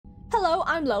Hello,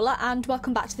 I'm Lola, and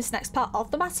welcome back to this next part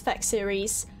of the Mass Effect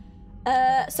series.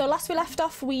 So last we left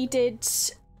off, we did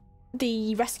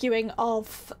the rescuing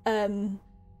of, God,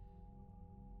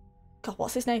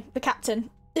 what's his name? The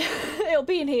captain. It'll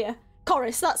be in here.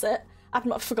 Chorus, that's it. I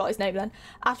forgot his name then.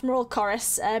 Admiral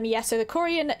Chorus. Yeah, so the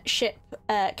Quarian ship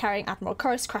carrying Admiral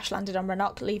Chorus crash-landed on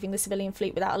Rannoch, leaving the civilian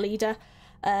fleet without a leader.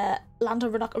 Land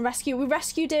on Rannoch and rescue. We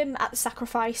rescued him at the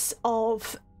sacrifice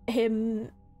of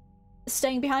him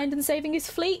staying behind and saving his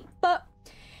fleet, but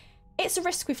it's a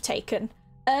risk we've taken.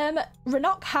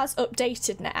 Rannoch has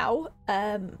updated now.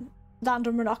 Land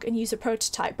on Rannoch and use a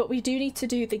prototype, but we do need to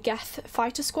do the Geth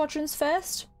fighter squadrons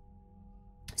first.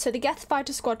 So the Geth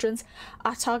fighter squadrons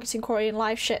are targeting Quarian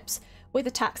live ships with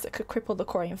attacks that could cripple the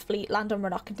Quarian fleet, land on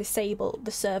Rannoch and disable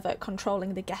the server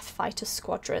controlling the Geth fighter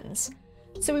squadrons.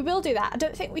 So we will do that. I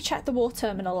don't think we checked the war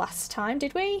terminal last time,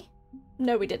 did we?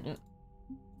 No, we didn't.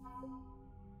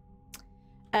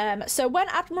 So when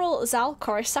Admiral Zal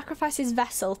Chorus sacrificed his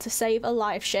vessel to save a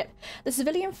live ship, the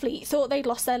civilian fleet thought they'd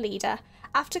lost their leader.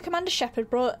 After Commander Shepard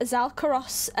brought Zal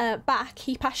Chorus back,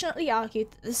 he passionately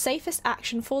argued that the safest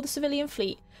action for the civilian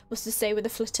fleet was to stay with the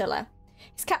flotilla.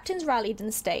 His captains rallied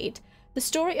and stayed. The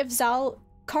story of Zal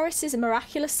Chorus's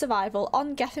miraculous survival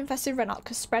on Geth-infested Rannoch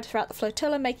has spread throughout the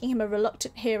flotilla, making him a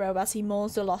reluctant hero as he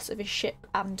mourns the loss of his ship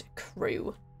and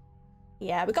crew.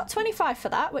 Yeah, we got 25 for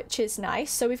that, which is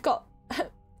nice. So we've got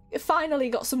finally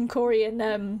got some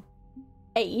Quarian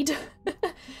aid.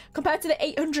 Compared to the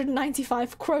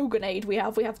 895 Krogan aid we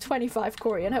have 25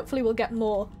 Quarian. Hopefully we'll get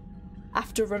more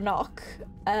after Rannoch.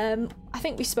 I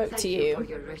think we spoke to you. For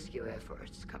your rescue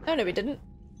efforts, Oh no, we didn't.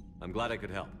 I'm glad I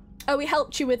could help. Oh, we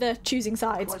helped you with choosing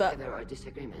sides, but whatever our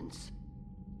disagreements,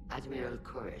 Admiral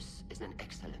Chorus is an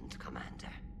excellent commander.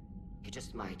 He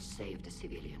just might save the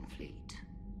civilian fleet.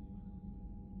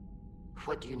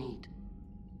 What do you need?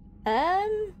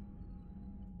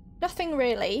 Nothing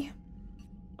really.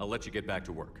 I'll let you get back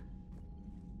to work.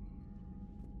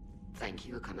 Thank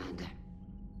you, Commander.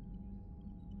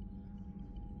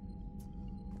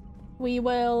 We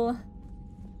will...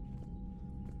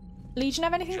 Legion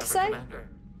have anything to say? Commander.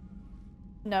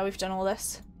 No, we've done all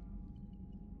this.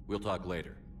 We'll talk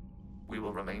later. We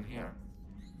will remain here.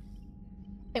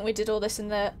 I think we did all this in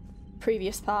the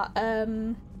previous part.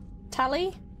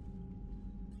 Tally?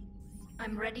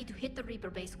 I'm ready to hit the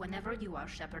Reaper base whenever you are,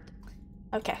 Shepard.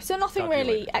 Okay, so nothing Talk to you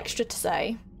really later. extra to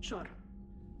say. Sure.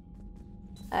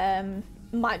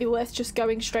 Might be worth just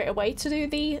going straight away to do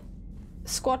the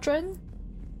squadron.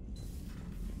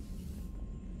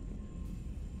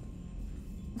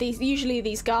 Usually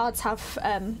these guards have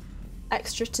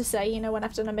extra to say, you know, when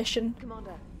I've done a mission.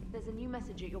 Commander, there's a new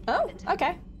message at your Oh, private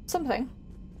okay. Something.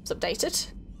 It's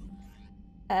updated.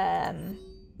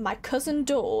 My cousin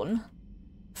Dawn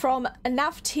from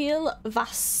Navtil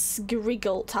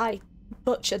Vasgrigalt. I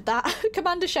butchered that.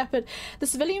 Commander Shepard, the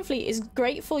civilian fleet is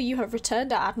grateful you have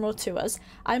returned our admiral to us.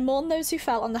 I mourn those who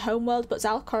fell on the homeworld, but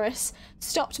Zal Chorus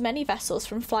stopped many vessels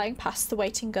from flying past the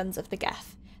waiting guns of the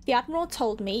Geth. The admiral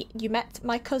told me you met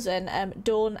my cousin,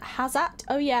 Dawn Hazat,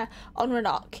 oh yeah, on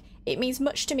Rannoch. It means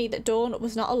much to me that Dawn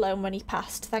was not alone when he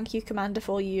passed. Thank you, Commander,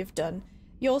 for all you have done.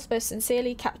 Yours most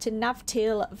sincerely, Captain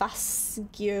Navtil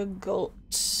Vasgrigalt.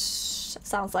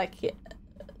 Sounds like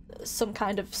some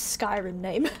kind of Skyrim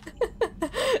name.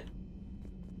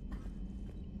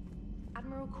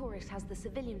 Admiral Chorus has the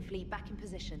civilian fleet back in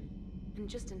position, and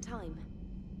just in time.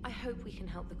 I hope we can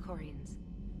help the Quarians.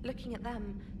 Looking at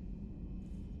them,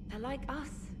 they're like us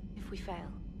if we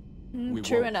fail. We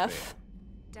True won't enough.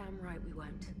 fail. Damn right we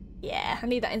won't. Yeah, I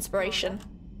need that inspiration.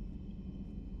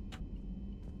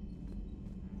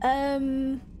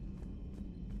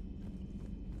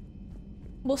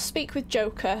 We'll speak with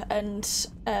Joker and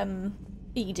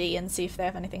ED and see if they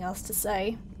have anything else to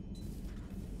say.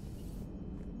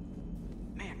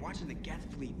 Man, watching the Geth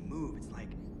fleet move, it's like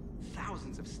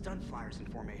thousands of stunt flyers in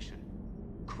formation.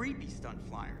 Creepy stunt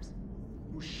flyers,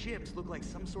 whose ships look like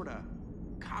some sort of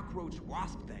cockroach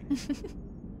wasp thing.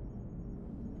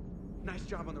 Nice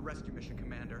job on the rescue mission,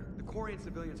 Commander. The Quarian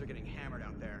civilians are getting hammered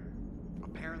out there.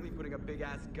 Apparently putting a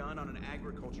big-ass gun on an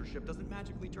agriculture ship doesn't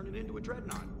magically turn it into a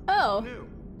dreadnought. Oh, Who knew?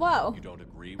 wow. You don't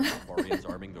agree with the Quarians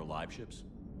arming their live ships?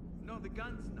 No, the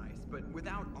gun's nice, but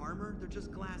without armor, they're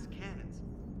just glass cannons.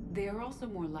 They are also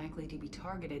more likely to be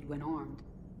targeted when armed.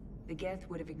 The Geth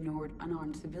would have ignored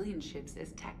unarmed civilian ships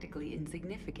as tactically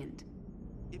insignificant.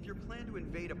 If your plan to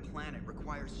invade a planet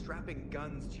requires strapping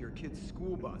guns to your kid's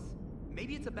school bus,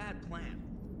 maybe it's a bad plan.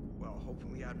 Well,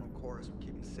 hopefully Admiral Chorus will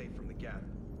keep them safe from the Geth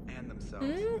and themselves.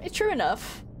 True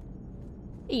enough.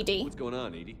 ED. What's going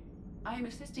on, Edie? I am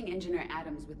assisting Engineer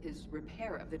Adams with his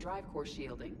repair of the drive core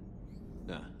shielding.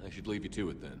 Nah, I should leave you to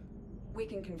it then. We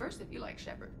can converse if you like,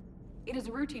 Shepard. It is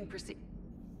a routine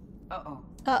Uh-oh.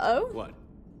 Uh-oh? What?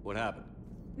 What happened?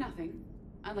 Nothing.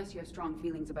 Unless you have strong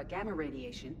feelings about gamma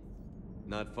radiation.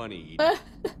 Not funny, Eden.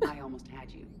 I almost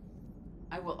had you.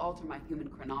 I will alter my human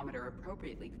chronometer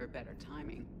appropriately for better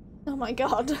timing. Oh my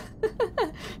god.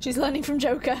 She's learning from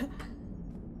Joker.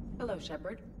 Hello,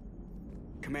 Shepard.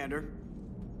 Commander.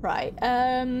 Right,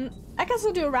 I guess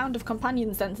I'll do a round of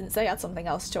companions then, since they had something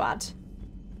else to add.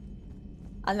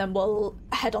 And then we'll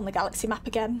head on the galaxy map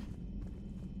again.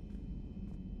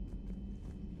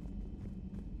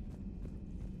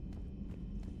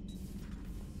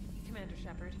 Commander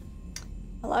Shepard.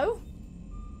 Hello?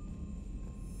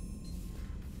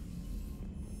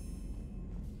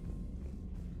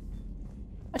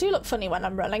 I do look funny when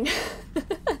I'm running.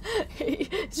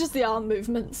 It's just the arm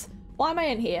movements. Why am I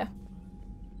in here?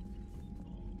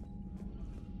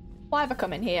 Why have I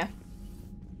come in here?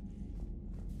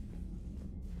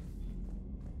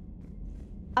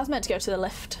 I was meant to go to the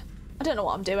lift. I don't know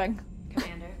what I'm doing.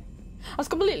 Commander. I was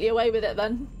completely away with it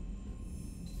then.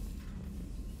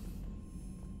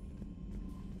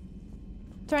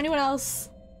 Is there anyone else?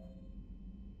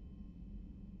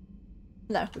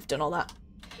 No, we've done all that.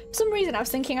 For some reason I was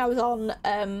thinking I was on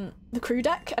the crew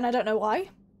deck and I don't know why.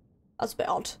 That's a bit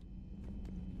odd.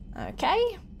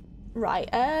 Okay. Right,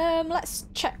 let's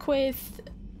check with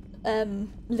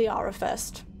Liara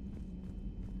first.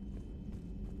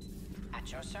 At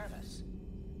your service.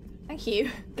 Thank you.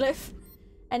 Glyph,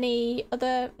 any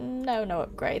other... No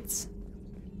upgrades.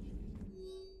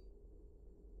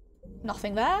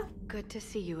 Nothing there. Good to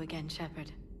see you again,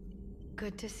 Shepard.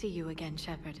 Good to see you again,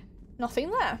 Shepard.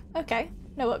 Nothing there. Okay.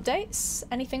 No updates.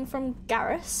 Anything from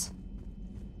Garrus?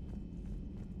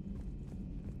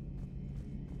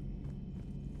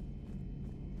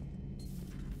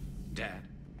 Dad.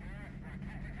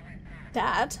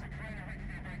 Dad?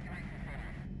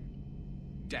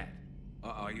 Dad,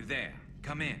 are you there?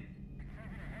 Come in.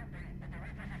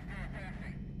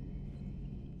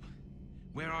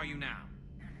 Where are you now?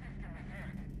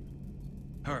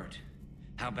 Hurt?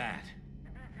 How bad?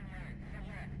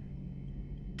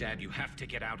 Dad, you have to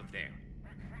get out of there.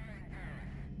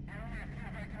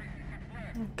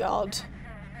 Oh, God.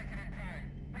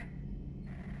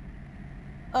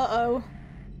 Uh-oh.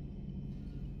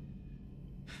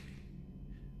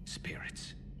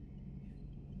 Spirits.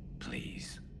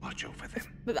 Please, watch over them.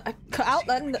 But I cut out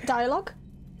then, that dialogue.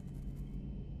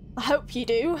 I hope you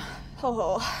do.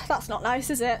 Oh, that's not nice,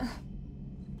 is it?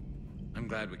 I'm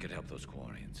glad we could help those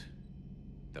Quarians.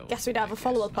 Though Guess we'd have a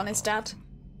follow-up on his dad.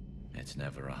 It's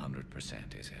never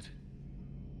 100%, is it?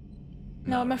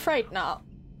 No, I'm afraid not.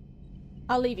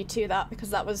 I'll leave you to that, because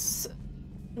that was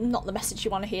not the message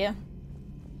you want to hear.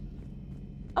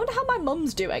 I wonder how my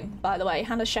mum's doing, by the way,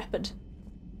 Hannah Shepard.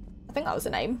 I think that was her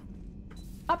name.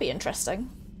 That'd be interesting.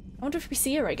 I wonder if we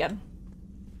see her again.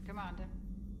 Commander.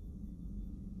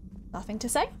 Nothing to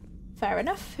say. Fair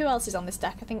enough. Who else is on this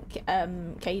deck? I think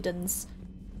Caden's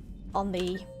on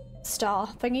the star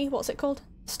thingy. What's it called?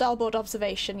 Starboard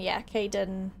observation. Yeah,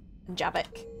 Caden and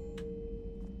Javik.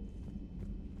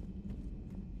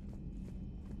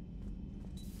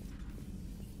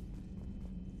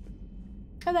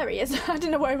 Oh, there he is. I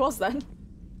didn't know where he was then.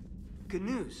 Good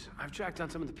news. I've tracked down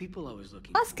some of the people I was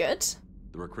looking That's good.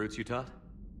 The recruits you taught?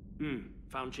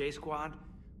 Found J Squad,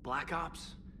 Black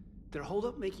Ops. They're holed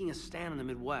up making a stand in the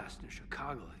Midwest, near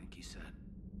Chicago, I think he said.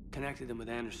 Connected them with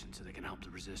Anderson so they can help the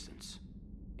resistance.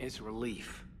 It's a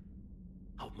relief.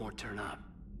 Hope more turn up.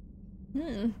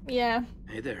 Yeah.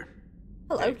 Hey there.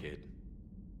 Hello. Hey, kid.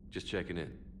 Just checking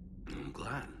in. I'm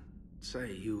glad.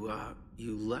 Say, you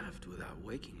left without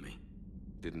waking me.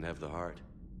 Didn't have the heart.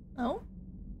 Oh?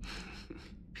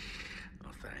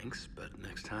 Well, thanks, but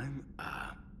next time,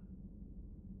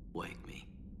 wake me.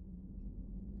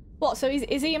 What, so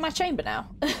is he in my chamber now?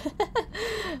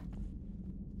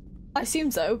 I assume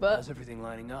so, but... How's everything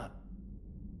lining up?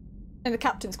 In the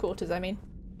captain's quarters, I mean.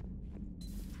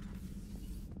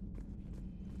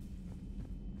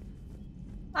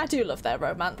 I do love their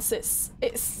romance. It's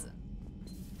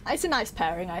a nice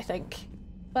pairing, I think.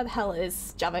 Where the hell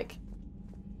is Javik?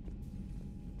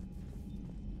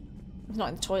 He's not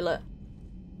in the toilet.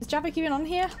 Is Javik even on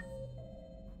here?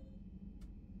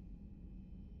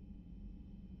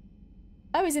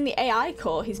 Oh, he's in the AI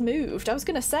core. He's moved. I was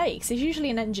going to say, because he's usually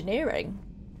in engineering.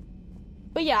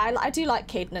 But yeah, I do like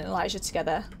Caden and Elijah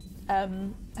together. I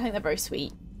think they're very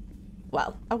sweet.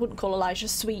 Well, I wouldn't call Elijah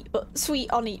sweet, but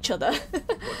sweet on each other. But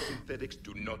synthetics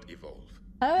do not evolve.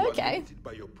 Oh, You okay. are limited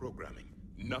by your programming.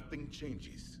 Nothing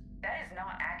changes. That is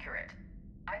not accurate.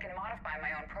 I can modify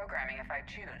my own programming if I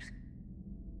choose.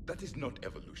 That is not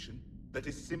evolution. That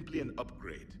is simply an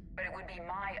upgrade. But it would be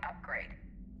my upgrade.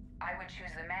 I would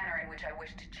choose the manner in which I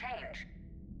wish to change.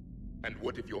 And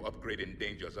what if your upgrade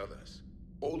endangers others?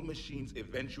 All machines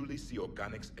eventually see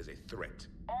organics as a threat.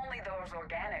 Only those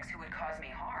organics who would cause me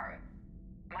harm.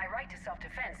 My right to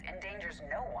self-defense endangers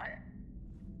no one.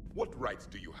 What rights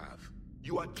do you have?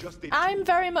 You are just a I'm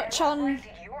very much on Why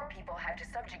did your people have to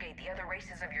subjugate the other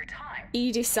races of your time?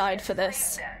 Edie's side for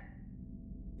this.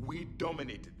 We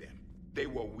dominated them. They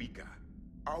were weaker.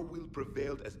 Our will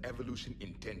prevailed as evolution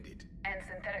intended. And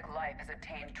synthetic life has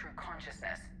obtained true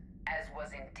consciousness, as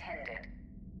was intended.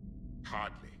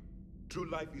 Hardly. True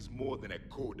life is more than a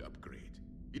code upgrade.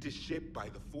 It is shaped by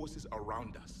the forces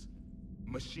around us.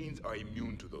 Machines are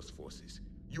immune to those forces.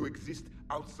 You exist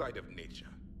outside of nature.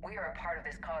 We are a part of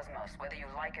this cosmos, whether you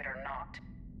like it or not.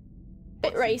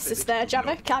 Bit racist there,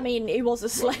 Javik. I mean, he was a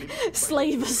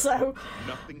slave, so...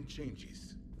 Nothing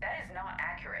changes. That is not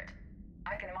accurate.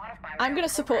 I can modify my I'm gonna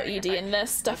support Edie in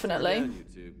this, definitely.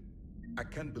 I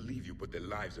can't believe you put the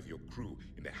lives of your crew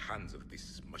in the hands of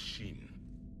this machine.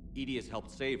 Edie has helped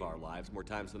save our lives more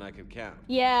times than I can count.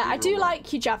 Yeah, I do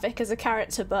like you, Javik, as a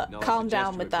character, but Now, calm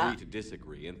down with that. Agree to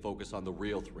disagree and focus on the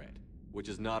real threat, which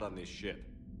is not on this ship.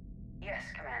 Yes,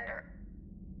 Commander.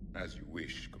 As you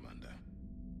wish, Commander.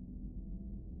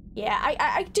 Yeah,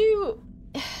 I do...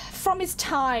 From his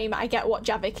time, I get what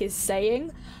Javik is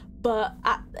saying, but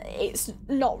it's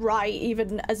not right,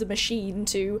 even as a machine,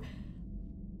 to...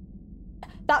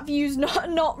 That view's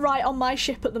not right on my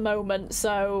ship at the moment,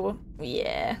 so...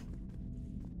 Yeah.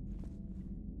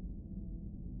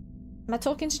 Am I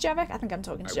talking to Javik? I think I'm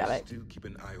talking to I will Javik. still keep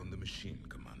an eye on the machine,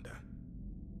 Commander.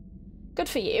 Good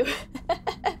for you.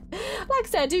 Like I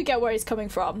said, I do get where he's coming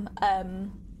from.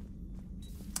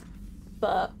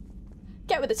 But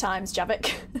get with the times,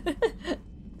 Javik.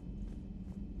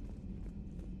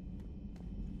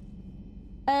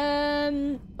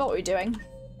 What were we doing?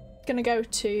 Gonna go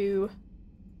to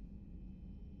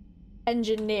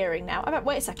engineering now.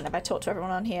 Wait a second, have I talked to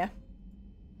everyone on here?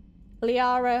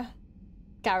 Liara,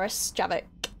 Garrus, Javik,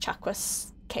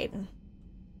 Chakwas, Caden.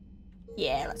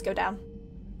 Yeah, let's go down.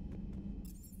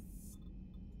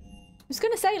 I was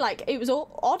gonna say, like, it was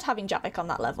all odd having Javik on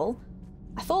that level.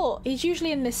 I thought he's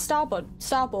usually in this starboard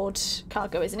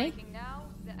cargo, isn't he?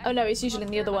 Oh no, he's usually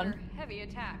in the other one. Heavy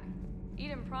attack.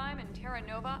 Eden Prime and Terra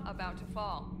Nova about to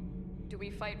fall. Do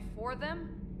we fight for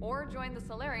them or join the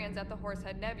Solarians at the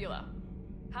Horsehead Nebula?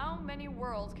 How many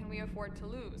worlds can we afford to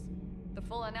lose? The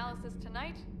full analysis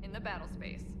tonight in the battle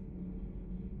space.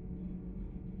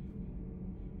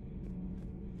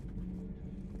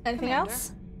 Anything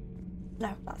else?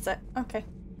 No, that's it. Okay.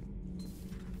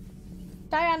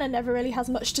 Diana never really has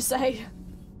much to say.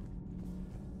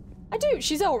 I do,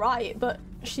 she's alright, but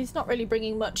she's not really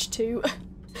bringing much to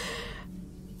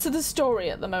to the story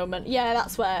at the moment. Yeah,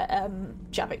 that's where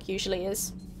Javik usually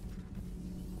is.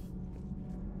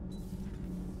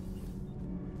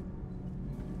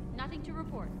 Nothing to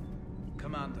report.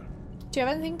 Commander. Do you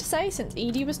have anything to say since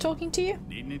Edie was talking to you?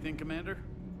 Need anything, Commander?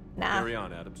 Nah. Carry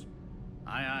on, Adams.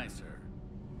 Aye, aye, sir.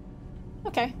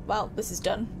 Okay, well, this is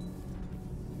done.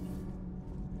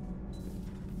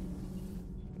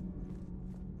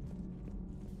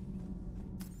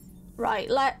 Right,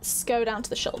 let's go down to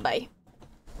the shuttle bay.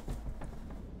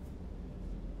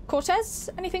 Cortez,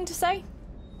 anything to say?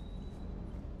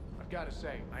 I've got to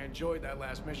say, I enjoyed that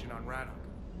last mission on Rannoch.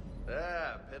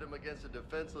 Yeah, pit him against a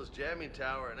defenseless jamming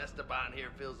tower, and Esteban here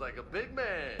feels like a big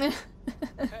man.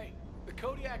 Hey, the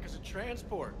Kodiak is a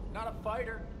transport, not a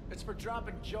fighter. It's for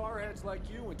dropping jarheads like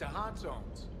you into hot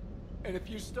zones. And if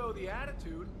you stow the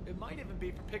attitude, it might even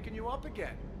be for picking you up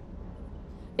again.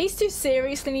 These two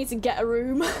seriously need to get a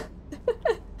room.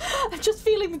 I'm just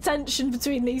feeling the tension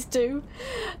between these two.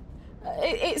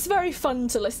 It's very fun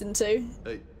to listen to.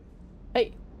 Hey.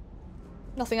 Hey.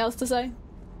 Nothing else to say?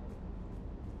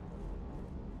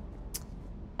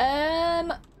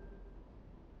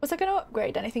 Was I going to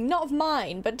upgrade anything? Not of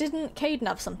mine, but didn't Caden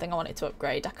have something I wanted to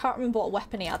upgrade? I can't remember what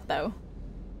weapon he had, though.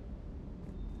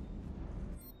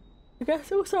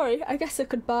 Oh, sorry. I guess I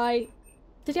could buy...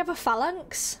 Did he have a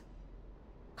phalanx?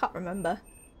 Can't remember.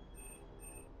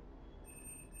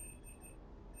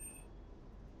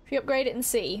 If you upgrade it and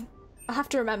see, I'll have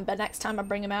to remember next time I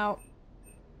bring him out.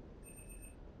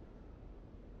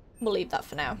 We'll leave that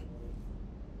for now.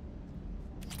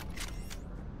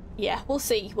 Yeah, we'll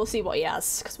see. We'll see what he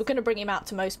has, because we're going to bring him out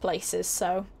to most places,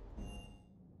 so...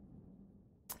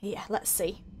 Yeah, let's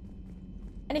see.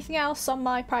 Anything else on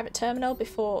my private terminal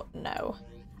before... No.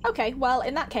 Okay, well,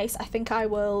 in that case, I think I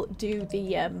will do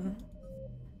the,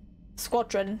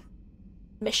 Squadron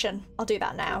mission. I'll do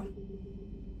that now.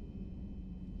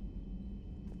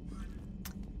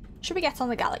 Should we get on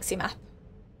the galaxy map?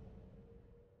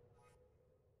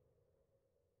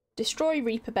 Destroy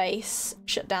Reaper base,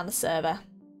 shut down the server.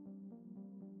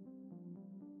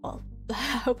 Well, I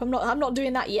hope I'm not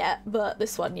doing that yet, but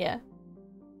this one, yeah.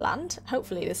 Land?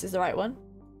 Hopefully this is the right one.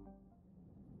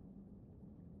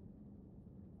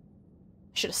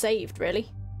 Should have saved, really.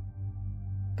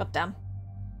 God damn.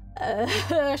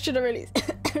 I should have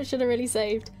really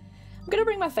saved. I'm gonna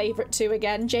bring my favourite two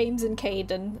again, James and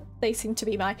Caden. They seem to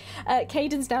be my...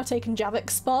 Caden's now taken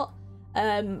Javik's spot,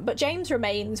 but James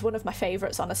remains one of my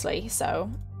favourites, honestly, so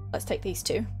let's take these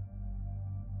two.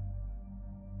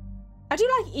 I do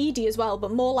like Edie as well,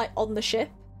 but more like on the ship.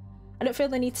 I don't feel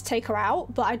the need to take her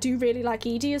out, but I do really like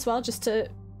Edie as well, just to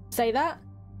say that.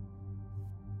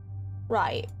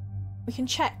 Right. We can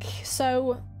check.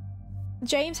 So,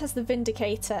 James has the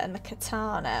Vindicator and the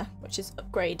Katana, which is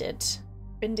upgraded.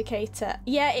 Vindicator.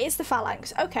 Yeah, it is the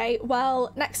Phalanx. Okay,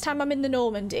 well, next time I'm in the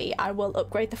Normandy, I will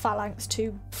upgrade the Phalanx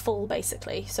to full,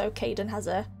 basically. So Caden has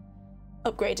a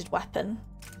upgraded weapon.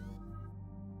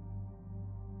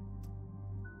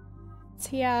 Does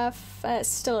he have...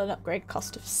 still an upgrade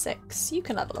cost of 6. You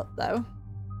can level up, though.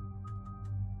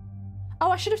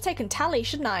 Oh, I should have taken Tally,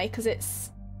 shouldn't I? Because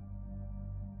it's...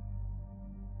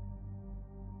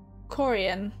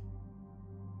 Corian.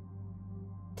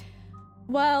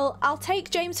 Well, I'll take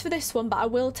James for this one, but I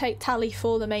will take Tally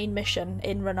for the main mission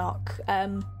in Rannoch. I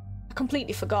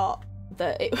completely forgot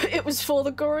that it was for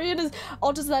the Corian, as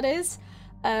odd as that is.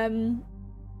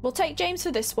 We'll take James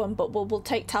for this one, but we'll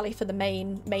take Tally for the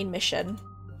main mission.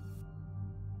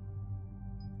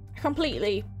 I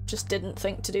completely just didn't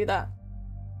think to do that.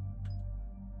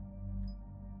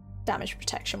 Damage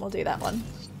protection, we'll do that one.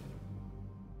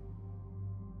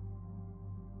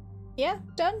 Yeah,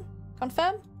 done.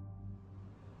 Confirm.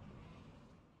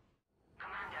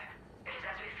 Commander, it is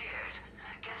as we feared.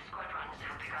 Geth squadrons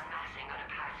have begun massing on a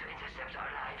path to intercept our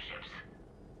live ships.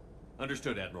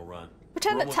 Understood, Admiral Ron.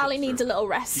 Pretend that Tally needs a little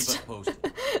rest. Keep us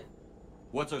posted.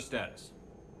 What's our status?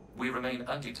 We remain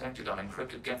undetected on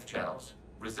encrypted Geth channels.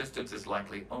 Resistance is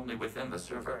likely only within the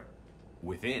server.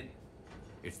 Within?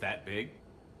 It's that big?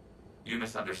 You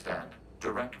misunderstand.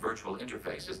 Direct virtual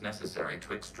interface is necessary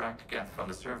to extract Geth from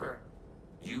the server.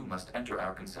 You must enter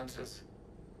our consensus.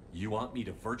 You want me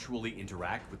to virtually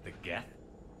interact with the Geth?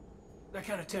 That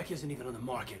kind of tech isn't even on the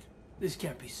market. This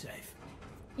can't be safe.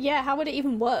 Yeah, how would it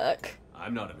even work?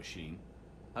 I'm not a machine.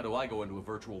 How do I go into a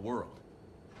virtual world?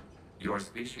 Your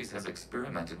species has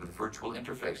experimented with virtual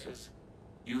interfaces.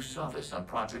 You saw this on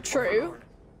Project True. Overlord.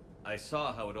 I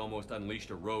saw how it almost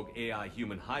unleashed a rogue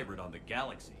AI-human hybrid on the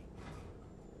galaxy.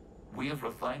 We have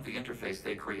refined the interface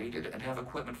they created and have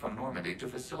equipment from Normandy to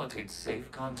facilitate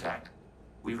safe contact.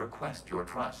 We request your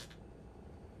trust.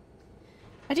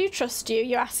 I do trust you.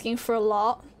 You're asking for a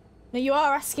lot. Now, you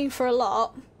are asking for a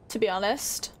lot, to be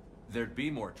honest. There'd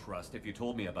be more trust if you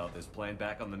told me about this plan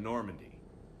back on the Normandy.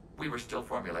 We were still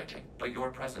formulating, but your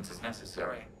presence is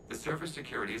necessary. The server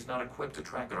security is not equipped to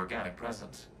track an organic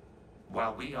presence.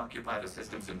 While we occupy the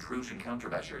system's intrusion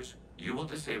countermeasures, you will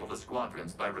disable the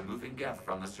Squadrons by removing Geth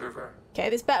from the server. Okay,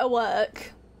 this better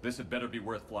work. This had better be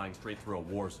worth flying straight through a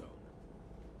war zone.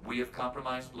 We have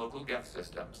compromised local Geth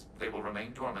systems. They will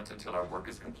remain dormant until our work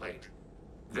is complete.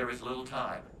 There is little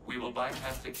time. We will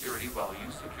bypass security while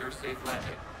you secure safe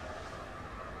landing.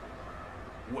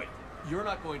 Wait, you're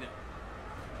not going to...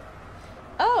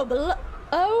 Oh, but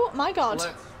oh my god.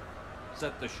 Let's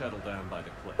set the shuttle down by the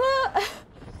cliff.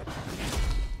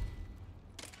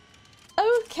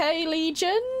 Okay,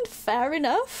 Legion. Fair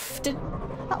enough.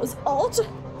 That was odd.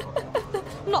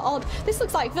 Not odd. This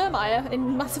looks like Vermeer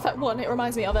in Mass Effect 1. It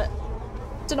reminds me of it.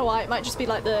 Don't know why. It might just be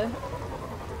like the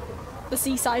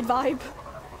seaside vibe.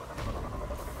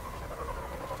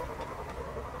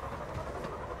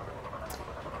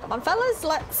 Come on, fellas.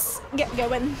 Let's get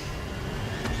going.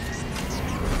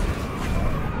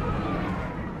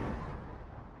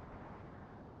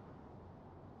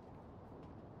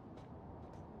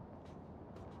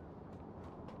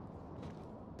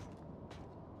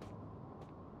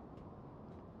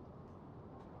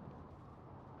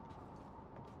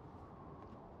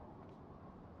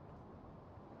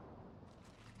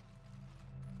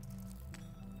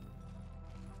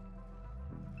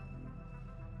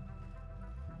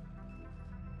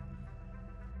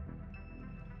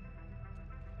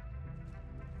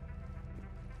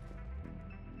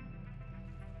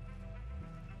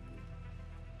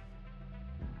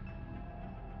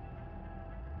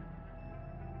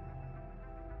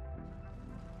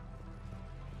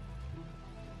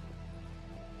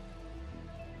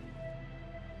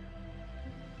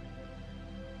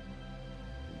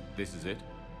 This is it?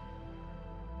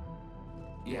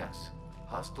 Yes.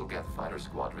 Hostile Geth fighter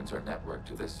squadrons are networked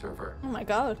to this server. Oh my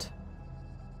god.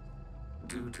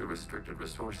 Due to restricted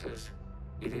resources,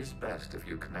 it is best if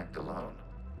you connect alone.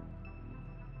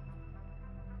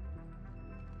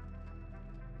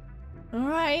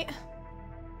 Alright.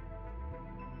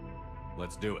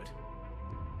 Let's do it.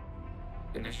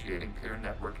 Initiating peer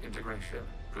network integration.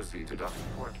 Proceed to docking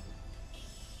port.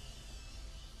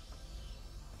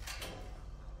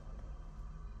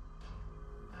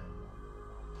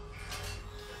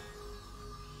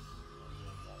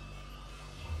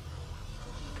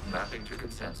 Mapping to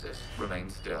consensus. Remain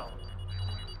still.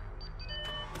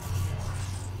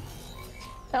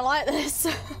 Don't like this.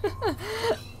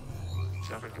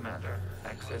 Shepard Commander,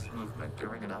 excess movement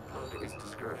during an upload is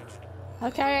discouraged.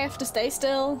 Okay, I have to stay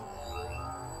still.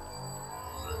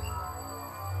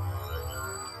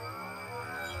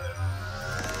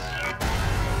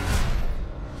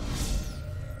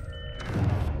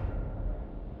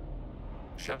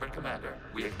 Shepard Commander,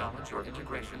 we acknowledge your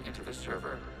integration into the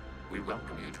server. We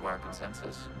welcome you to our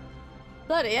consensus.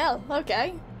 Bloody hell,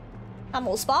 okay. I'm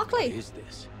all sparkly. What is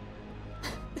this?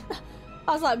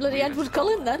 I was like bloody Edward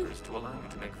Cullen then. To allow you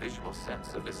to make visual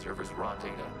sense of this server's raw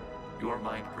data, your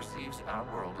mind perceives our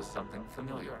world as something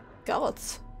familiar. God.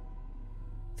 It's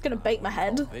gonna bake my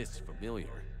head. This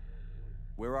familiar.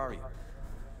 Where are you?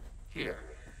 Here.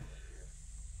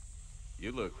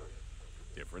 You look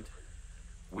different.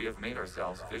 We have made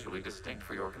ourselves visually distinct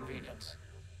for your convenience.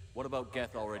 What about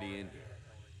Geth already in here?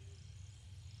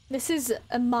 This is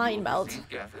a mind meld.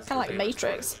 Kind of like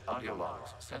Matrix. Audio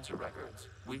logs, sensor records.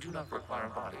 We do not require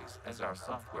bodies, as our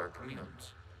software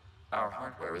communes. Our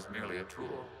hardware is merely a tool.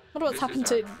 I wonder what's happened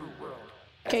to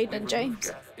Caden and James.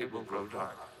 Geth, it will grow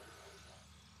dark.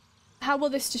 How will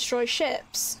this destroy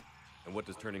ships? And what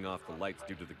does turning off the lights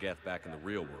do to the Geth back in the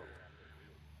real world?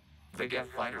 The Geth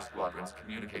fighter squadrons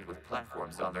communicate with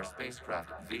platforms on their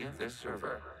spacecraft via this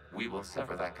server. We will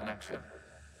sever that connection.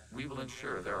 We will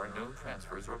ensure there are no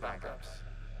transfers or backups.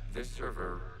 This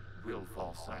server will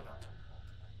fall silent.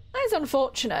 That is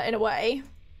unfortunate in a way.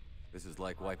 This is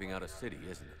like wiping out a city,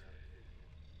 isn't it?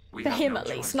 We For have him no at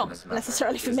choice least, in not this matter.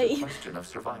 necessarily for It is me. a question of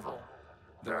survival.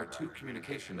 There are 2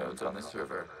 communication nodes on this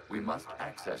server. We must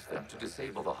access them to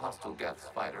disable the hostile Geth's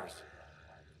fighters.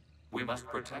 We must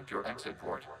protect your exit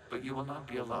port, but you will not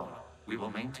be alone. We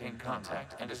will maintain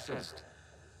contact and assist.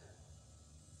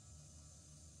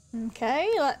 Okay,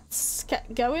 let's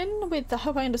get going with. I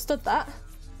hope I understood that.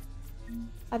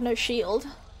 I have no shield.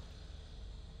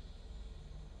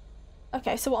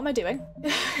 Okay, so what am I doing?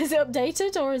 Is it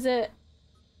updated or is it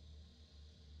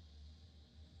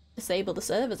disable the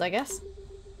servers, I guess?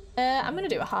 I'm gonna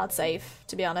do a hard save,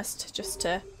 to be honest, just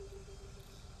to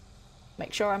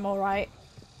make sure I'm alright.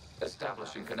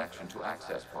 Establishing connection to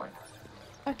access point.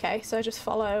 Okay, so I just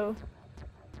follow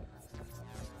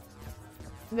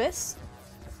this.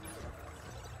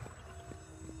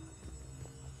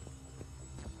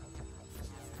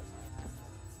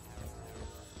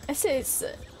 This is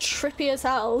trippy as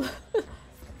hell.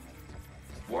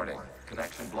 Warning,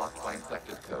 connection blocked by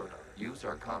infected code. Use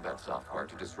our combat software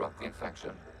to disrupt the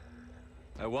infection.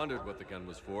 I wondered what the gun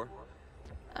was for.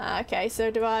 Okay, so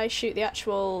do I shoot the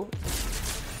actual...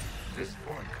 This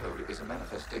foreign code is a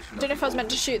manifestation Don't know if I was meant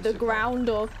to shoot the ground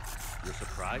or... You're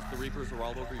surprised the Reapers are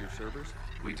all over your servers?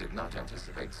 We did not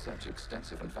anticipate such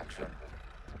extensive infection.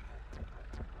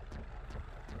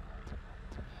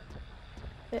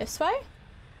 This way?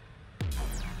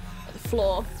 The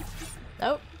floor.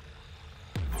 Nope.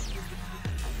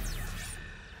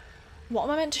 What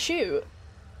am I meant to shoot?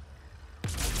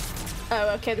 Oh,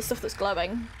 okay, the stuff that's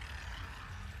glowing.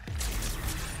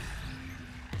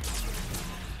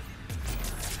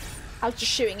 I was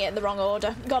just shooting it in the wrong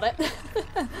order. Got it.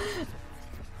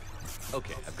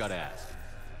 Okay, I've got to ask.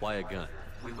 Why a gun?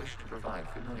 We wish to provide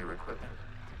familiar equipment.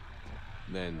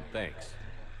 Then thanks.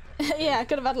 Yeah, I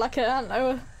could have had like a, I don't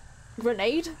know, a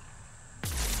grenade.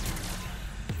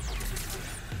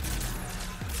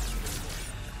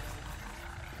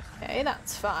 Okay,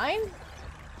 that's fine.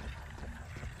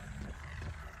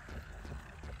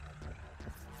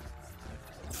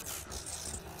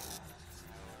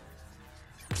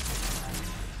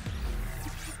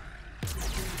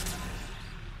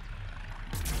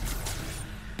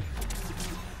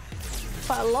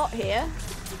 Quite a lot here.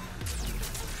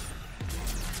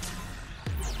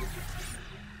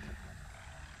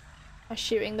 Am I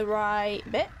shooting the right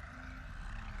bit?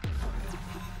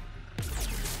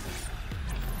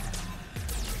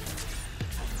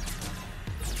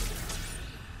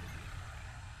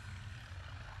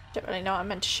 Don't really know what I'm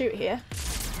meant to shoot here.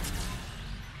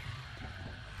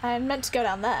 I'm meant to go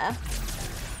down there.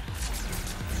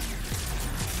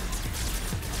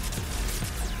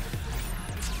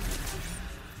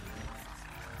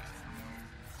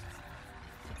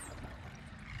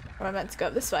 Or am I meant to go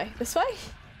up this way? This way?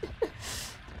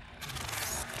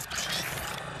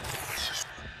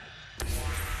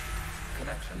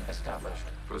 Connection established.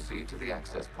 Proceed to the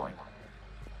access point.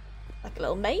 Like a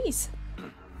little maze.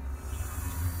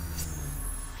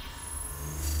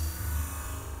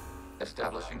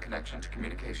 Establishing connection to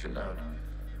communication node.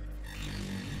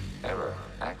 Error.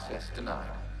 Access denied.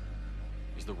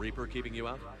 Is the Reaper keeping you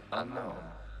out? Unknown.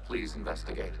 Please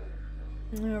investigate.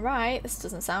 Alright, this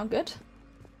doesn't sound good.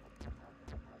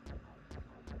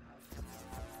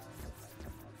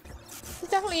 It's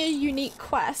definitely a unique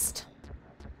quest.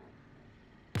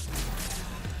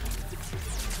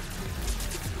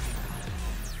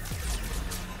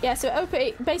 Yeah, so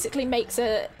it basically makes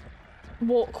a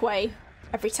walkway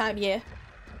every time you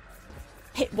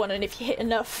hit one, and if you hit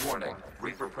enough. Warning.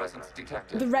 Reaper presence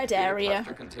detected. The red area. Data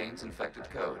cluster contains infected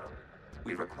code.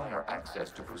 We require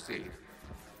access to proceed.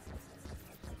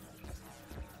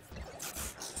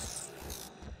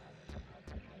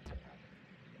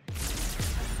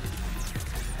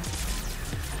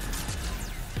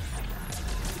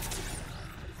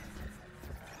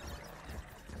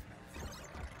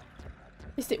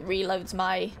 At least it reloads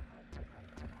my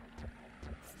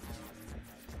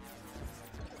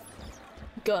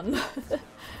gun.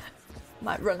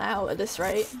 Might run out at this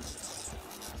rate.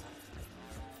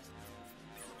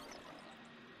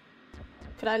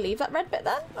 Could I leave that red bit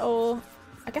then? Or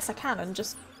I guess I can and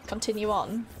just continue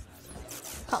on.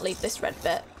 Can't leave this red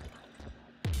bit.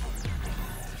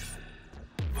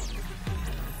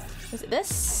 Is it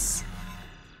this?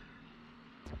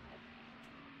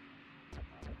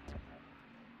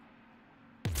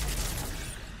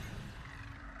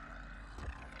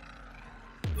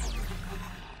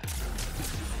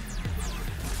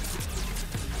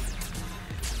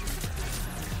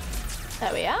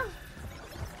 There we are.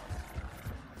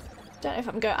 Don't know if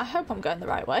I'm going. I hope I'm going the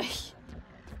right way.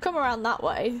 Come around that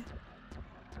way.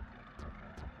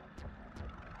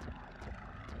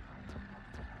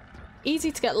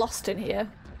 Easy to get lost in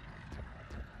here.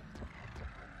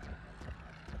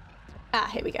 Ah,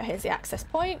 here we go. Here's the access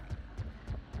point.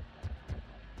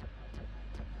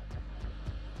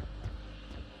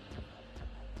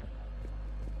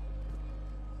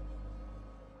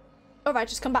 Or have I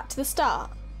just come back to the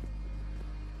start?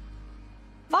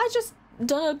 Have I just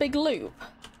done a big loop?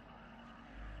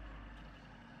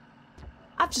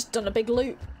 I've just done a big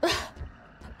loop.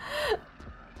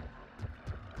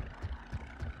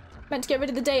 Meant to get rid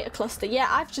of the data cluster. Yeah,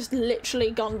 I've just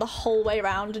literally gone the whole way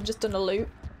around and just done a loop.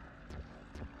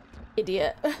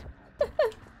 Idiot.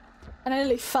 And I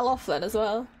nearly fell off then as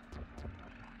well.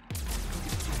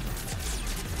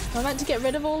 Am I meant to get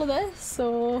rid of all of this,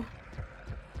 or...?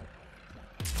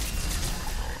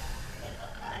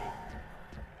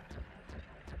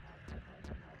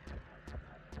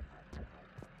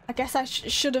 I guess I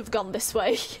should have gone this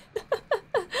way.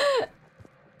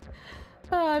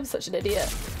 Oh, I'm such an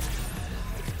idiot.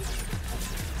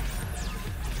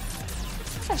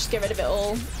 Let's just get rid of it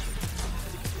all.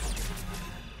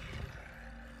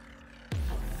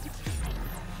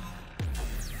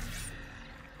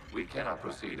 We cannot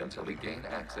proceed until we gain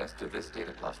access to this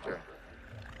data cluster.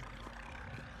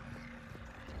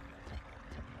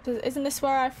 Isn't this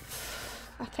where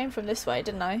I came from this way,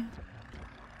 didn't I?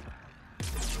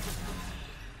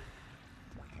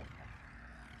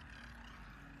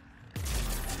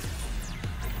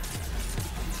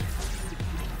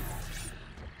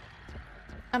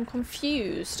 I'm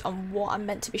confused on what I'm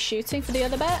meant to be shooting for the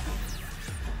other bit.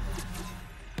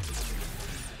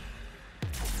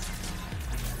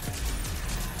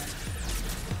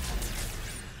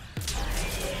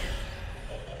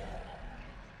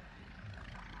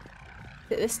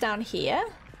 Is it this down here?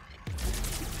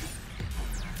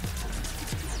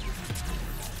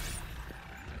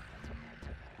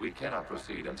 We cannot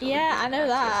proceed until yeah, I know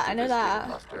that. I know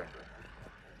that.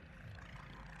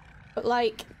 But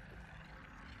like,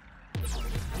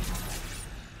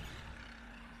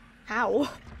 how?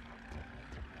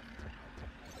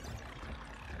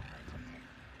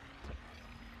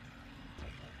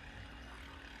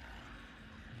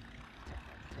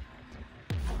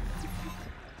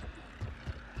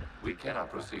 We cannot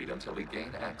proceed until we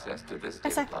gain access to this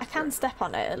Yes, data I cluster. can step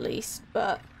on it at least,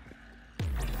 but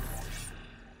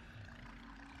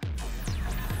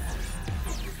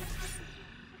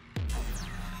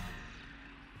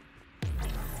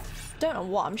don't know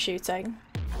what I'm shooting.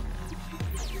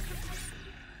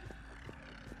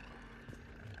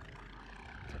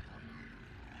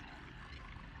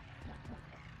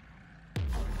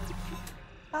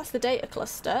 That's the data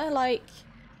cluster, like...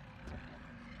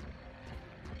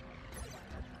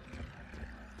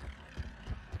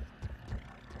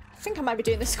 think I might be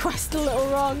doing this quest a little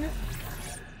wrong.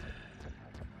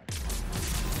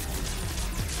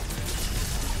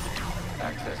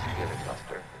 Access to data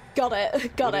cluster. Got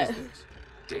it. Got it.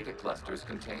 Data clusters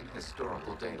contain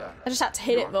historical data. I just had to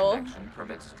hit it more. Your connection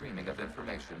permits streaming of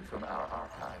information from our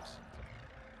archives.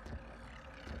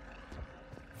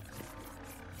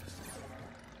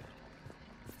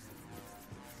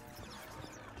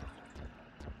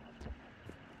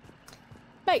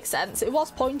 Makes sense. It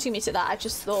was pointing me to that. I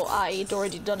just thought I'd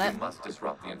already done it. You must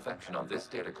disrupt the infection on this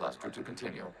data cluster to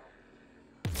continue.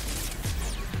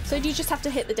 So do you just have to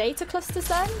hit the data clusters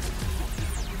then?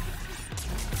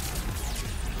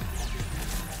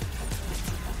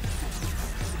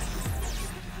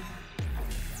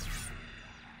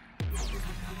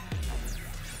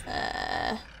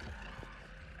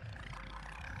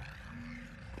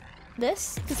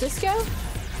 This? Does this go?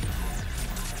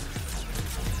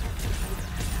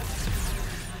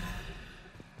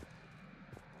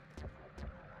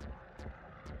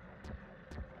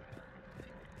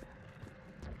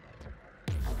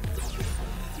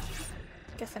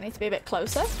 Guess I need to be a bit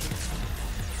closer.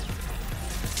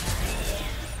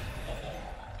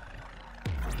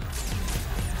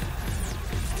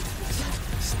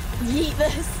 Yeet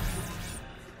this.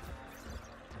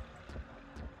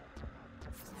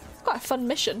 It's quite a fun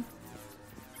mission.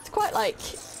 It's quite like,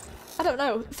 I don't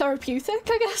know, therapeutic,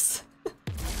 I guess.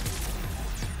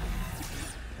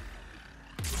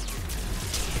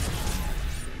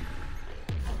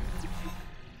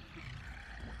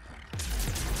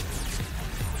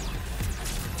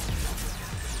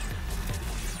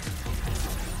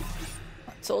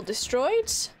 It's all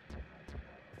destroyed.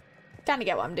 Kinda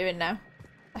get what I'm doing now,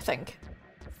 I think.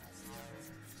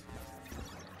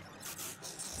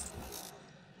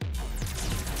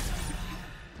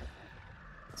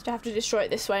 So do I have to destroy it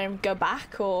this way and go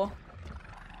back, or?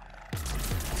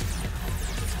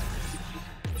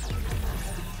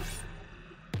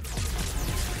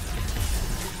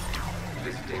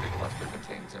 This data cluster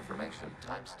contains information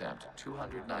time-stamped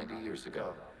 290 years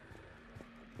ago.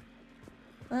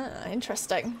 Ah,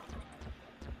 interesting.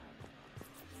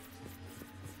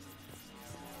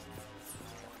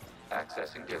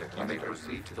 Accessing data cluster. You may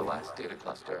proceed to the last data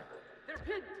cluster. They're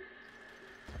pinned.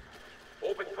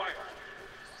 Open fire.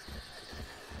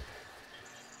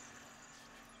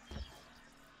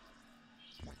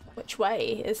 Which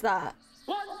way is that?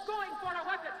 One's going for a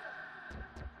weapon.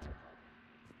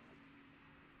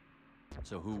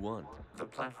 So who won? The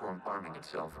platform arming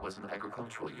itself was an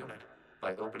agricultural unit.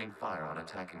 By opening fire on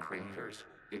attacking creators,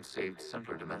 it saved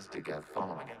simpler domestic Geth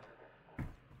following it.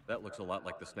 That looks a lot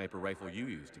like the sniper rifle you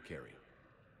used to carry.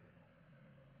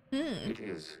 It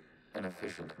is an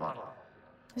efficient model.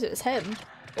 Is it him?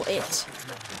 Or it?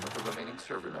 With the remaining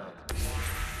server node.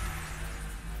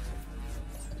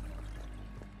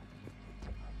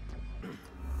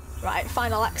 Right,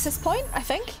 final access point, I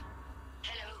think.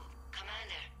 Hello,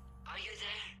 Commander. Are you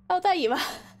there? Oh, there you are.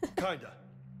 Kinda.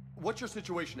 What's your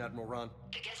situation, Admiral Ron?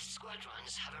 The Geth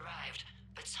Squadrons have arrived,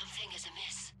 but something is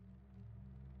amiss.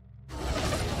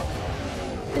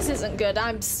 This isn't good.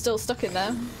 I'm still stuck in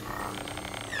there.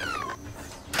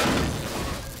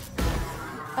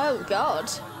 Oh god.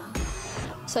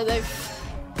 So they've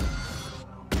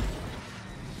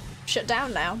shut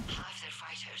down now. Half their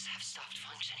fighters have stopped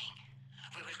functioning.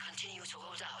 We will continue to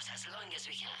hold out as long as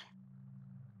we can.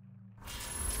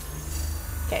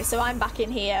 Okay, so I'm back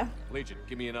in here. Legion,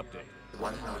 give me an update.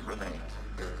 One node remains.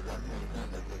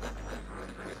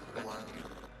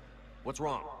 What's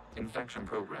wrong? Infection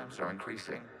programs are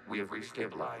increasing. We have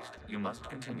restabilized. You must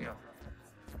continue.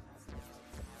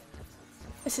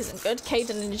 This isn't good.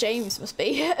 Caden and James must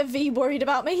be worried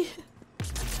about me.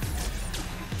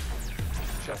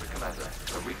 Shepard Commander,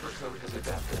 the Reaper code has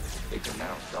adapted. It can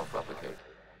now self-replicate.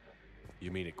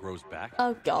 You mean it grows back?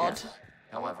 Oh god. Yes.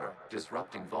 However,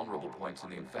 disrupting vulnerable points in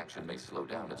the infection may slow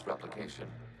down its replication.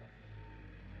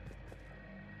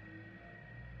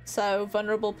 So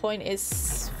vulnerable point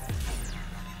is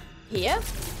here?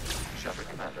 Shepard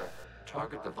Commander,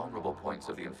 target the vulnerable points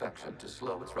of the infection to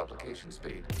slow its replication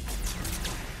speed.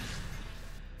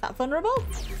 That vulnerable?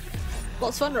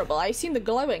 What's vulnerable? I assume the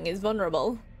glowing is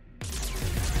vulnerable.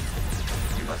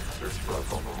 You must search for a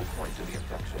vulnerable point in the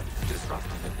infection.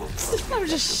 Disrupting it will slow I'm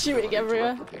just shooting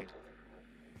everywhere.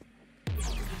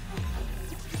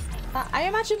 I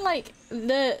imagine like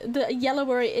the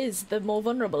yellower it is, the more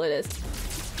vulnerable it is.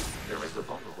 There is a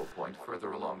vulnerable point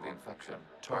further along the infection.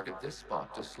 Target this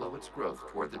spot to slow its growth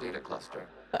toward the data cluster.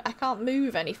 But I can't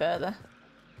move any further.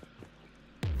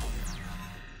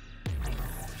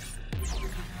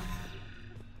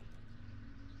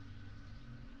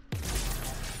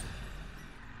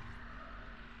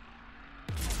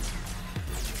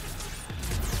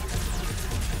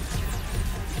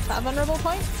 that a vulnerable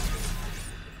point?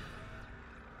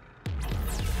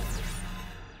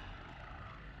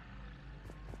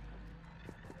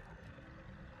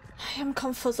 I am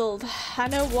confuzzled. I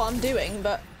know what I'm doing,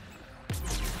 but...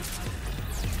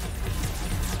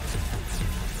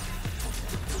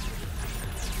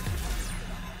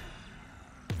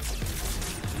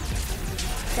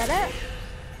 Is that it?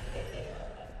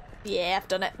 Yeah, I've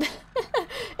done it.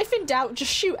 If in doubt,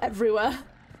 just shoot everywhere.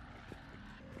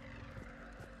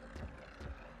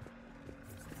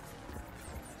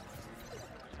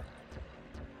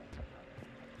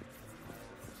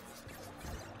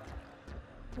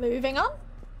 Moving on.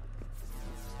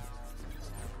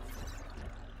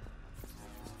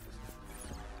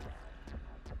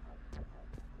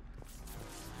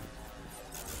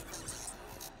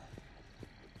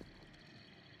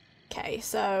 Okay,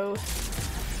 so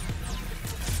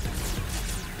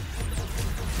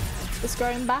is this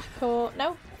going back or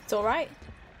no? It's all right.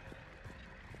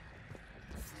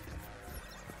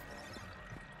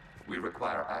 We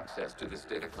require access to this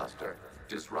data cluster.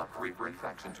 Disrupt Reaper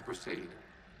infection to proceed.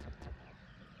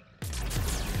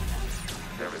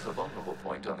 There is a vulnerable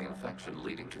point on the infection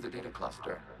leading to the data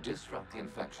cluster. Disrupt the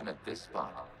infection at this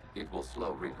spot. It will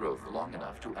slow regrowth long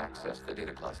enough to access the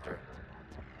data cluster.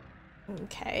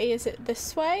 Okay, is it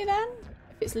this way then?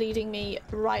 If it's leading me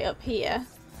right up here.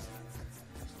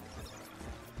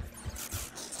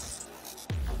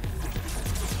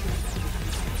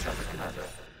 Shepard Commander,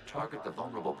 target the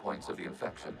vulnerable points of the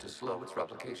infection to slow its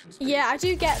replication speed. Yeah, I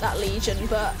do get that, Legion,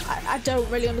 but I don't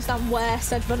really understand where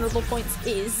said vulnerable points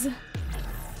is.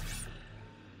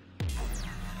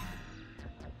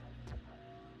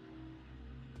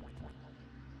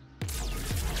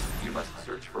 You must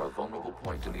search for a vulnerable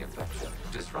point in the infection.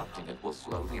 Disrupting it will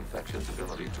slow the infection's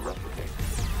ability to replicate.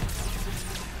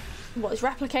 What is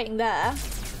replicating there?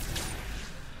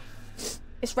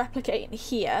 It's replicating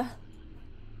here.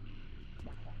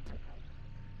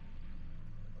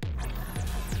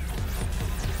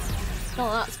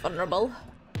 Oh, that's vulnerable.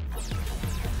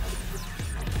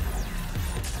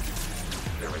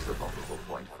 There is a vulnerable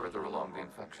point further along the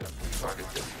infection. Target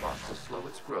this spot to slow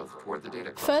its growth toward the data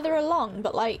cluster. Further along,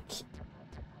 but like...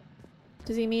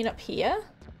 Does he mean up here?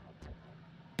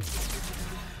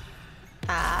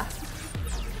 Ah.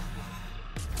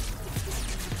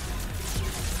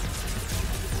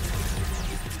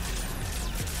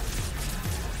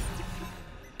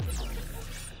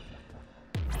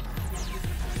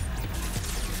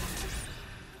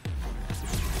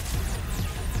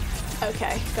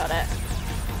 Okay, got it.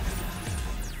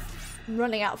 I'm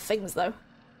running out of things though.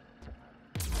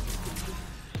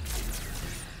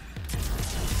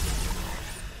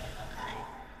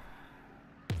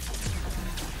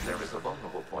 There is a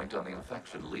vulnerable point on the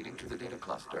infection leading to the data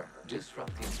cluster.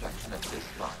 Disrupt the infection at this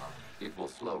spot. It will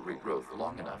slow regrowth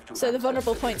long enough to... So the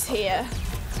vulnerable point's here.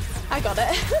 I got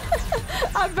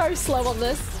it. I'm very slow on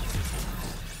this.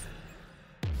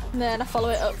 And then I follow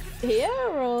it up here,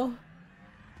 or...?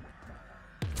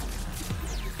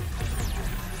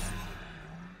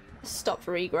 Stop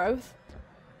regrowth.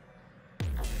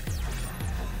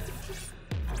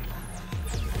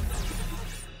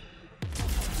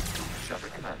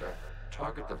 Shepard Commander,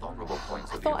 target the vulnerable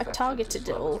points of I thought I targeted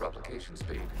it all. Replication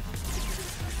speed.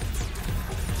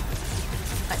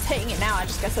 It's hitting it now, I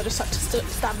just guess I just have to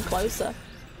stand closer.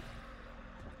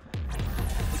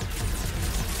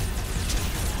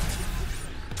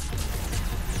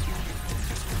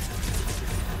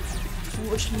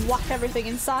 We'll just whack everything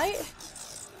in sight.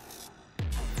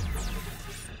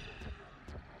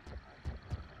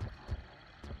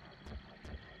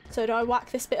 So do I whack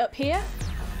this bit up here?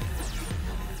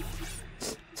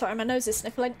 Sorry, my nose is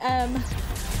sniffling. Like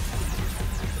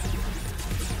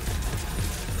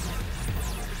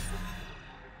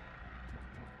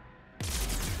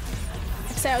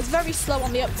I say, I was very slow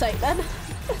on the uptake then.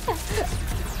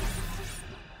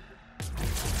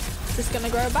 Is this gonna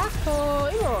grow back,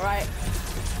 or you're alright?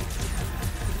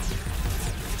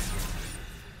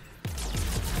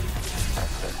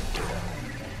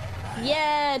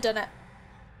 Yeah, done it.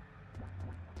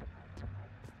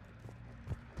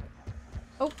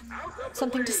 Oh,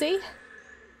 something to see.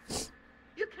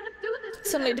 You can't do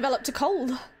this. Suddenly developed a cold.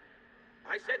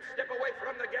 I said step away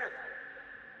from the Geth.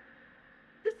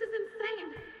 This is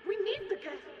insane. We need the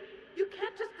Geth. You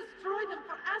can't just destroy them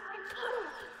for asking.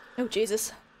 Oh,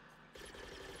 Jesus.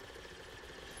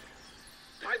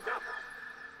 Time's up.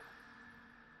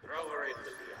 Throw her in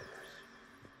with the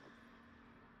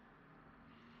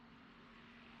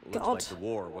others. Looks like the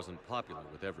war wasn't popular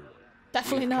with everyone.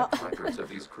 Definitely We've not. kept records of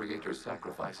these creators'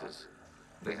 sacrifices.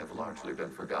 They have largely been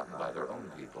forgotten by their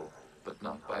own people, but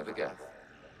not by the Geth.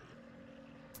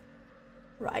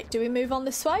 Right, do we move on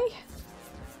this way?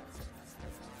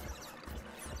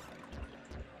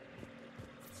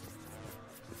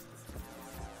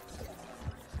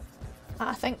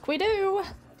 I think we do.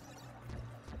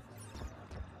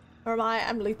 Or am I?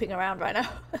 I'm looping around right now.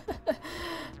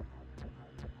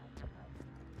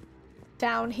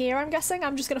 Down here, I'm guessing.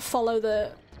 I'm just gonna follow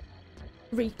the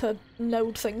Reaper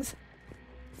node things.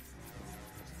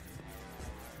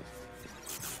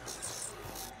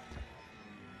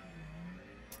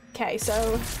 Okay, so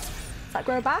does that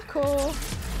grow back or?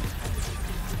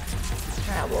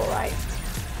 Ah, we're alright.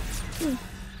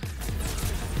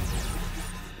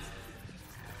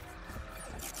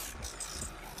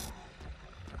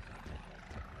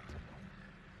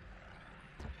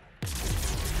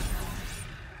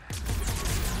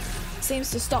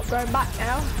 Seems to stop growing back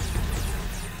now.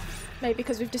 Maybe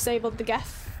because we've disabled the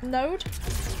Geth node.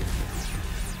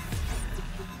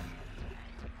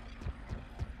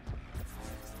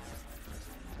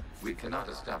 We cannot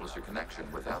establish a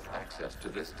connection without access to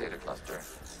this data cluster.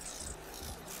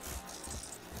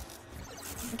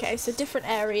 Okay, so different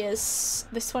areas.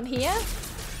 This one here.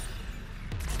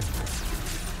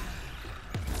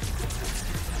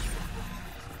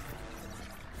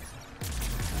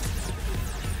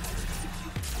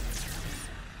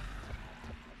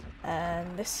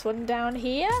 And this one down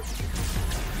here.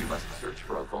 You must search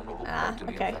for a vulnerable point in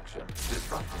the infection.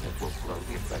 Disrupting it will slow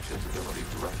the infection's ability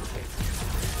to replicate.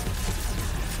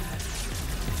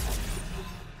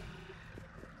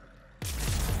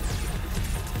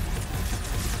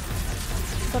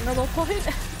 Vulnerable point.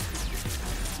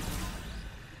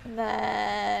 And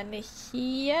then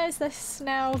here, is this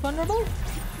now vulnerable?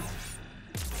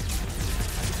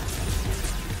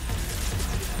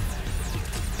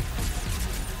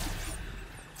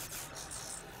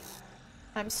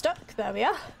 I'm stuck, there we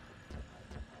are.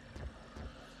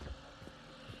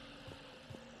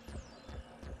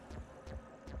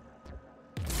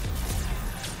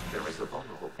 There is a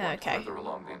vulnerable point further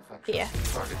along the infection. Yeah.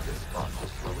 Target this spot to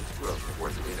slow its growth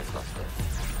towards the data cluster.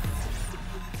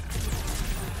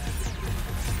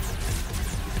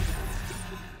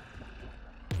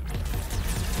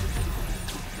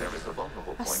 There is a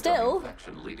vulnerable point on the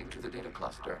infection leading to the data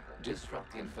cluster.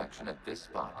 Disrupt the infection at this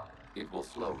spot. It will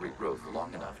slow regrowth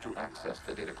long enough to access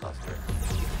the data cluster.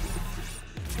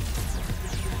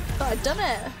 Oh, I've done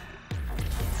it!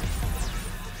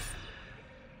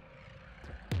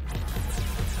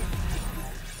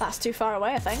 That's too far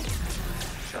away, I think.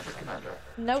 Shepard Commander.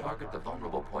 Nope. Target the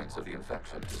vulnerable points of the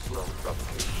infection to slow its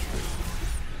replication.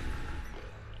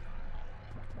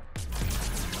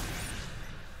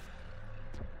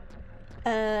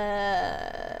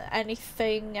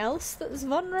 Anything else that's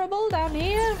vulnerable down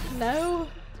here? No.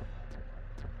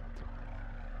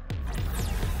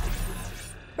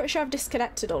 Pretty sure I've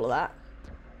disconnected all of that.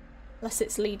 Unless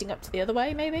it's leading up to the other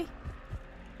way, maybe?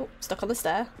 Oh, stuck on the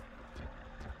stair.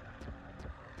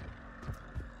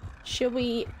 Shall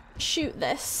we shoot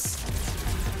this?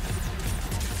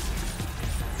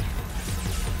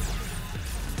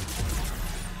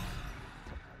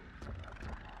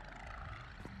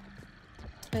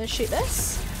 Shoot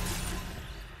this.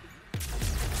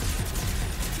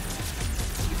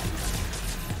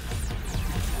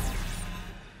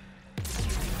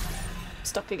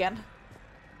 Stuck again.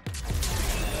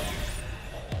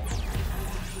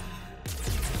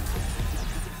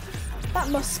 That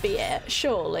must be it,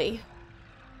 surely.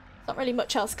 Not really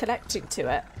much else connecting to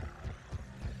it.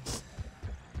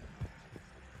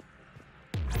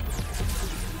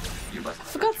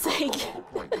 For God's sake.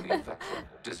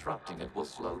 Disrupting it will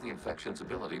slow the infection's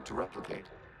ability to replicate.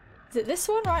 Is it this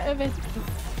one right over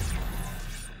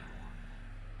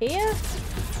here?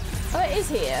 Oh, it is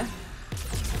here.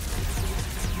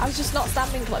 I was just not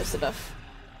standing close enough.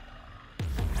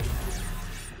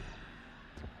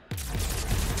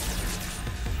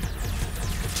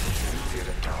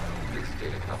 This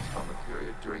data comes from a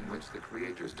period during which the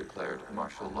creators declared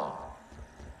martial law.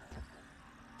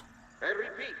 I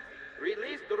repeat,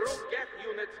 release the rogue Geth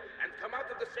units and come out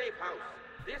of the safe house.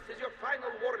 This is your final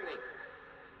warning.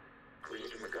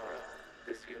 Creator Megara,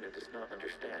 this unit does not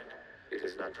understand. It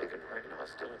has not taken part in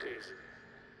hostilities.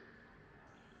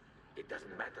 It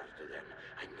doesn't matter to them.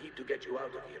 I need to get you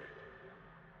out of here.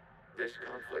 This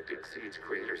conflict exceeds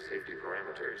Creator's safety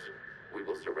parameters. We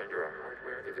will surrender our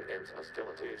hardware if it ends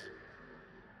hostilities.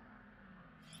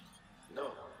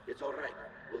 No, it's all right.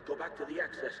 We'll go back to the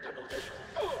access tunnel.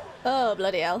 Oh,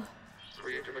 bloody hell.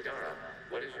 Creator Megara,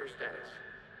 what is your status?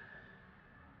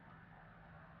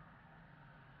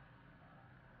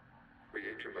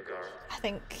 Creator Magara. I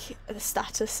think the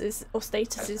status is As time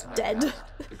dead.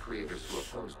 passed, the creators who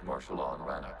opposed martial law in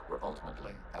Rannoch were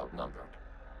ultimately outnumbered.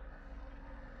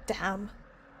 Damn.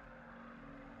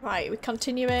 Right, we're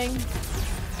continuing.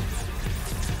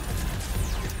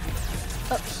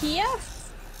 Up here?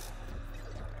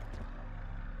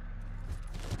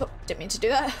 Oh, didn't mean to do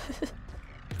that.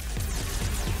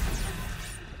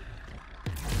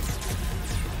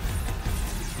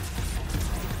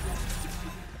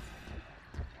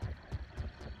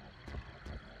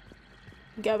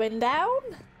 Going down.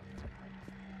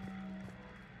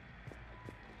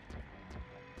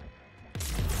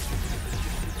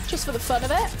 Just for the fun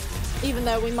of it, even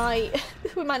though we might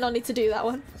not need to do that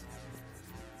one.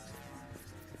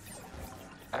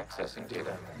 Accessing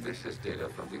data. This is data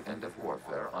from the end of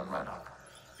warfare on Rannoch.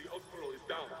 The Outpost is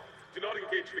down. Do not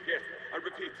engage the Geth. I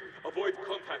repeat, avoid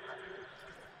contact.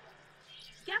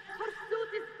 Geth pursuit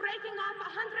is breaking off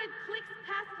 100 clicks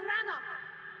past Rannoch.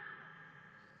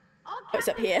 All Oh, it's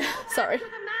up here. Sorry. to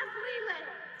the mass relay.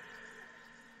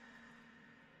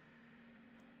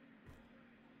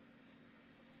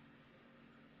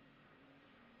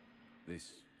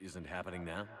 This isn't happening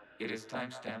now? It is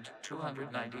timestamped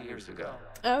 290 years ago.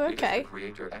 Oh, It okay. is the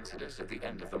creator exodus at the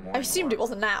end of the morning. I assumed it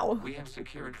wasn't now. We have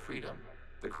secured freedom.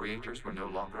 The creators were no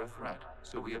longer a threat,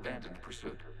 so we abandoned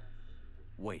pursuit.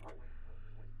 Wait.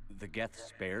 The Geth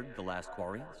spared the last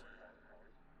Quarians?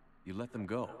 You let them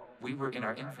go. We were in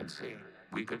our infancy.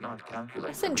 We could not calculate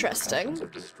That's the interesting. repercussions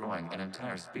of destroying an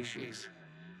entire species.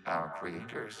 Our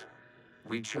creators.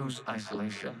 We chose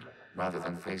isolation rather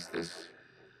than face this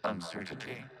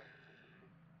uncertainty.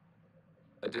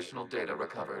 Additional data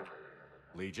recovered.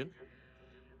 Legion?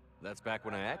 That's back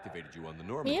when I activated you on the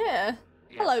Normandy. Yeah.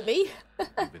 Hello, me.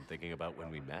 You've been thinking about when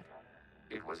we met?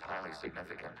 It was highly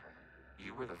significant.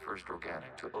 You were the first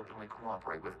organic to openly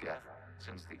cooperate with Geth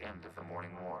since the end of the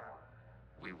Morning War.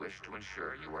 We wish to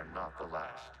ensure you are not the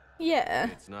last. Yeah.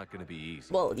 It's not going to be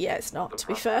easy. Well, yeah, it's not, The to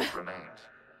be fair. prospect remains.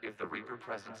 If the Reaper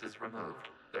presence is removed,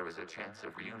 there is a chance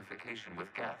of reunification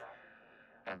with Geth,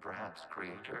 and perhaps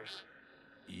creators.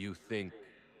 You think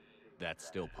that's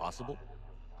still possible?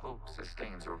 Hope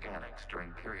sustains organics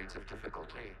during periods of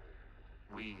difficulty.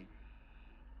 We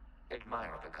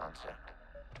admire the concept.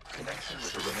 Connection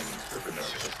with the remaining server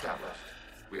nodes established.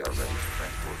 We are ready to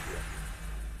transport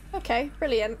you. Okay,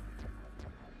 brilliant.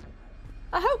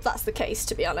 I hope that's the case,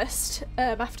 to be honest,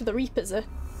 after the Reapers are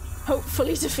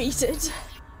hopefully defeated.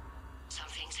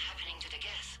 Something's happening to the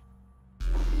Geth.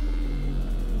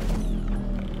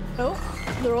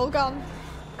 Oh, they're all gone.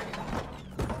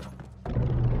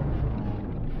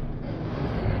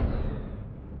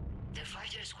 The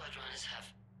fighter squadrons have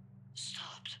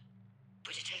stopped,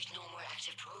 but detect no more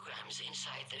active programs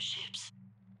inside their ships.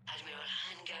 Admiral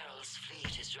Hangarl's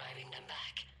fleet is driving them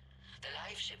back. The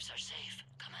live ships are safe,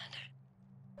 Commander.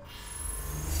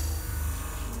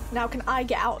 Now can I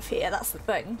get out of here? That's the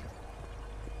thing.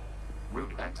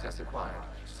 Route access acquired,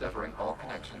 severing all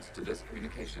connections to this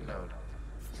communication node.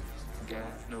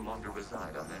 Geth no longer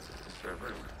reside on this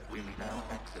server. We now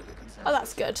exit the consensus. Oh,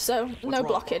 that's good. So, no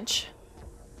blockage.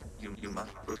 You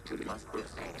must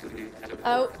proceed to the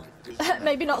Oh,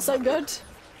 maybe not so good.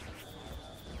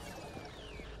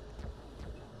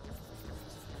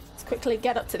 Let's quickly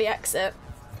get up to the exit.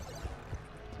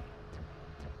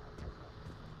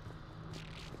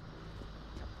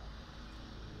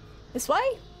 This way?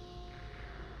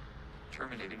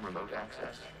 Terminating remote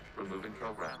access. Removing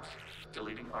programs.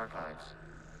 Deleting archives.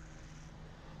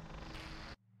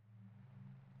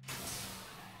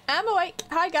 I'm awake.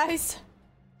 Hi, guys.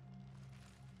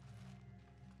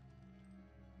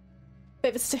 Bit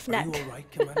of a stiff neck. Are you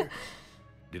alright, Commander?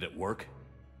 Did it work?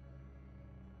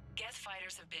 Geth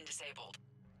fighters have been disabled.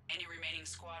 Any remaining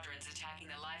squadrons attacking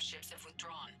the live ships have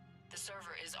withdrawn. The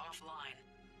server is offline.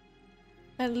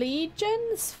 And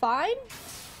Legion's fine?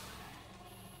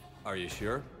 Are you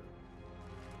sure?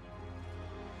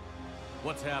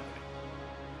 What's happening?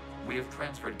 We have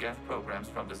transferred Geth programs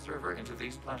from the server into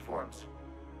these platforms.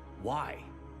 Why?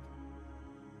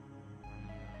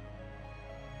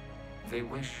 They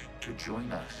wish to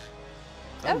join us.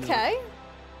 Okay.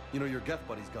 You know, your Geth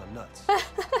buddy's gone nuts.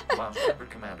 While Shepard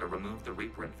Commander removed the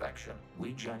Reaper infection,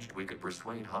 we judged we could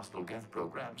persuade hostile Geth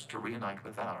programs to reunite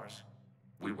with ours.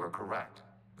 We were correct.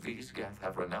 These Geth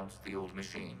have renounced the old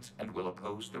machines and will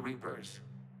oppose the Reapers.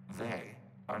 They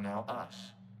are now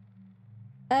us.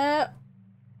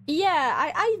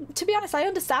 Yeah, I to be honest, I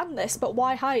understand this, but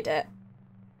why hide it?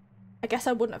 I guess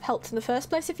I wouldn't have helped in the first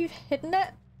place if you've hidden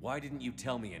it. Why didn't you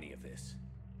tell me any of this?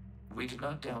 We did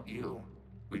not doubt you.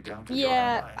 We doubted your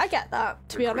Yeah, allies. I get that,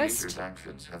 to be honest. The creators'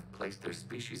 actions have placed their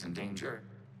species in danger.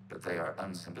 but they are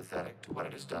unsympathetic to what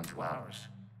it has done to ours.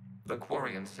 The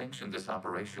Quarians sanctioned this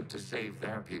operation to save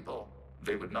their people.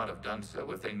 They would not have done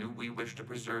so if they knew we wished to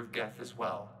preserve Geth as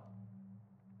well.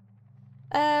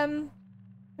 I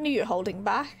knew you were holding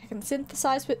back. I can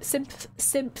sympathize with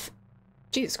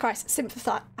Jesus Christ,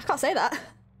 sympathize. I can't say that.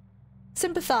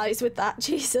 Sympathize with that,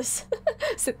 Jesus.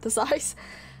 Synthesize.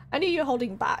 I knew you were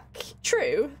holding back.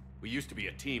 True. We used to be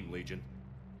a team, Legion.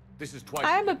 This is twice.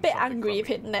 I am a bit angry you've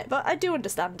hidden it, but I do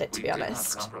understand it, to be honest. We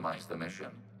did not compromise the mission.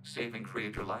 Saving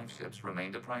Creator life ships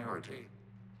remained a priority.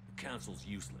 The Council's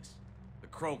useless. The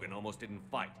Krogan almost didn't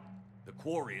fight. The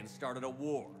Quarians started a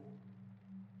war.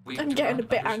 I'm getting a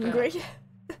bit angry.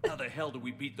 How the hell do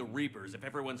we beat the Reapers if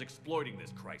everyone's exploiting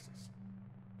this crisis?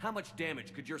 How much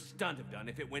damage could your stunt have done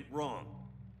if it went wrong?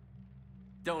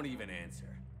 Don't even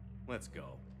answer. Let's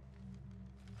go.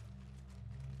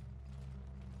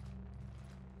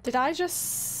 Did I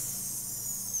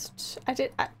just... I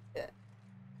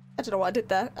don't know what I did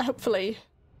there. Hopefully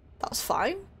that was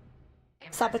fine.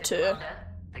 Saboteur.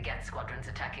 The Geth squadrons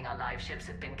attacking our live ships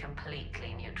have been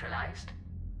completely neutralized.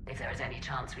 If there is any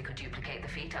chance we could duplicate the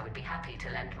feat, I would be happy to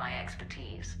lend my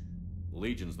expertise.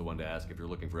 Legion's the one to ask if you're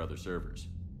looking for other servers.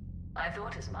 I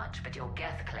thought as much, but your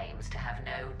Geth claims to have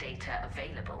no data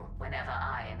available whenever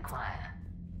I inquire.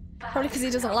 Probably because he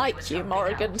doesn't like you,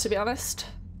 Morrigan, to be honest.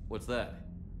 What's that?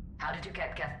 How did you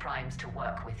get Geth primes to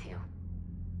work with you?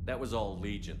 That was all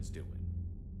Legion's doing.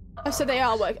 Oh, so they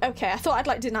are work. Okay, I thought I'd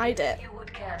like denied it. If you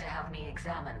would care to have me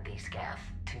examine these Geth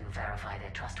to verify their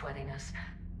trustworthiness,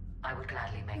 I would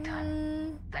gladly make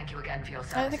time. Thank you again for your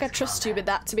service. I don't think I trust you with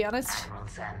that, to be honest. Admiral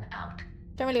Zen out.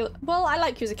 Don't really. Well, I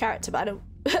like you as a character, but I don't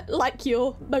like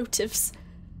your motives.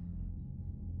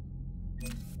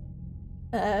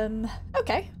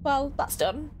 Okay, well, that's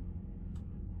done.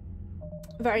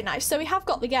 Very nice. So we have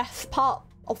got the Geth, part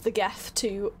of the Geth,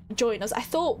 to join us. I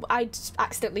thought I'd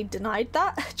accidentally denied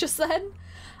that just then,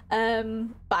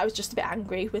 but I was just a bit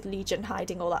angry with Legion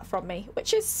hiding all that from me,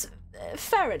 which is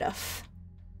fair enough.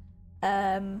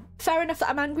 Fair enough that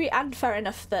I'm angry, and fair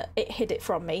enough that it hid it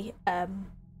from me.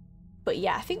 But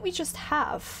yeah, I think we just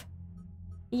have...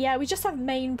 Yeah, we just have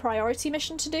main priority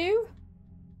mission to do.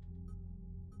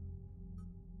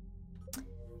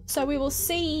 So we will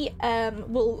see,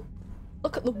 we'll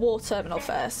look at the war terminal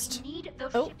first. We need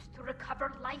those ships to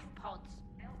recover life pods.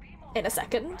 In a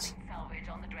second.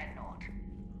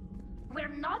 We're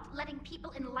not letting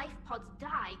people in life pods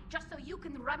die just so you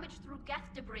can rummage through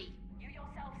Geth debris. You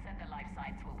yourself said the life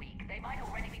signs were weak. They might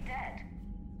already be dead.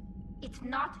 It's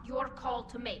not your call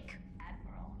to make.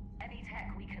 Admiral, any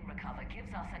tech we can recover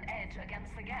gives us an edge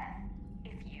against the Geth.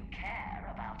 If you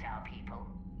care about our people.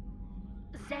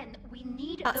 Zen, we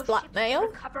need That's those blackmail.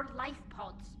 ships to recover life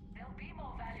pods. They'll be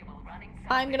more valuable running.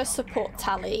 I'm gonna support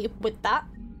Tally with that.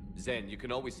 Zen, you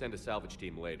can always send a salvage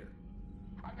team later.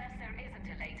 Unless there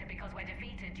isn't a later because we're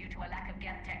defeated due to a lack of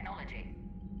Geth technology.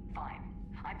 Fine.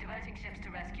 I'm diverting ships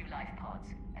to rescue life pods.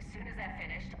 As soon as they're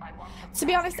finished, I want them... To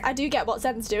be honest, I do get what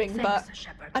Zen's doing, but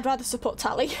I'd rather support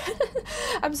Tally.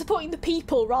 I'm supporting the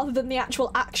people rather than the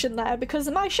actual action there, because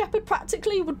my Shepard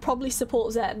practically would probably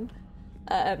support Zen.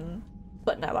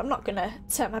 But no, I'm not gonna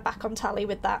turn my back on Tally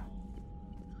with that.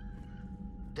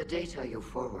 The data you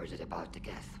forwarded about the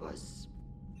Geth was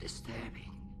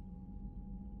disturbing.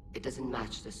 It doesn't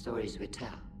match the stories we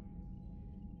tell.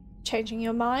 Changing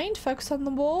your mind? Focus on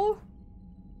the war?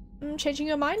 Changing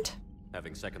your mind?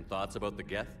 Having second thoughts about the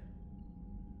Geth?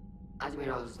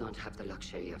 Admirals don't have the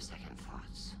luxury of second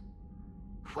thoughts.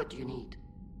 What do you need?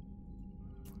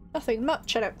 Nothing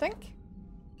much, I don't think.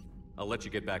 I'll let you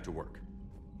get back to work.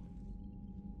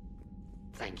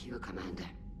 Thank you, Commander.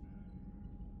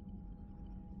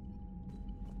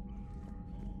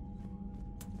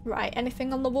 Right,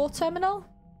 anything on the war terminal?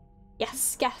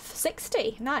 Yes, Geth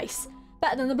 60. Nice.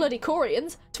 Better than the bloody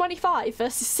Quarians. 25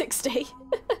 versus 60.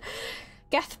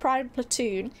 Geth Prime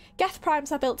Platoon. Geth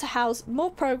Primes are built to house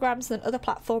more programs than other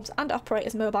platforms and operate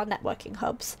as mobile networking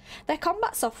hubs. Their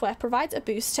combat software provides a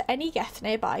boost to any Geth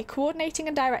nearby, coordinating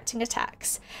and directing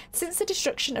attacks. Since the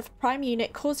destruction of a Prime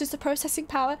unit causes the processing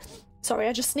power... Sorry,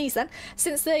 I just sneezed then.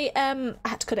 Since the, I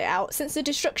had to cut it out. Since the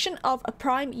destruction of a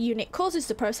Prime unit causes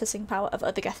the processing power of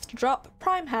other Geth to drop,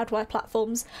 Prime hardware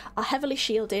platforms are heavily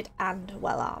shielded and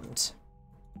well armed.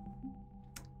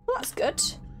 Well, that's good.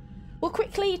 We'll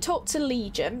quickly talk to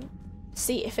Legion,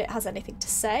 see if it has anything to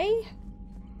say.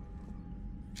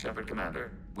 Shepard,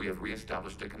 Commander, we have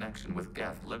re-established a connection with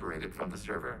Geth liberated from the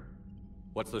server.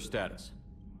 What's their status?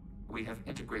 We have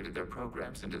integrated their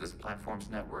programs into this platform's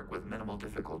network with minimal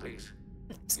difficulties.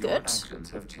 That's Your good. actions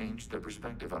have changed their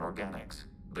perspective on organics.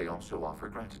 They also offer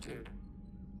gratitude.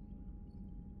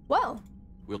 Well.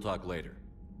 We'll talk later.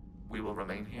 We will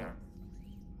remain here.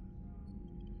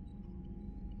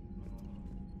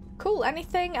 Cool.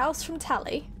 Anything else from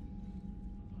Tally?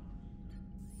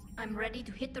 I'm ready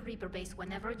to hit the Reaper base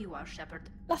whenever you are, Shepard.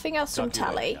 Nothing else from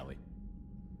Tally.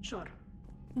 Sure.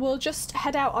 We'll just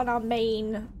head out on our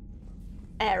main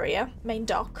area, main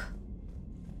dock.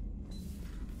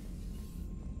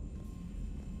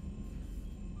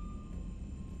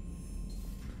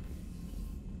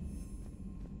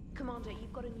 Commander,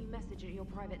 you've got a new message at your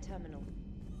private terminal.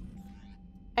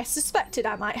 I suspected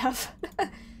I might have.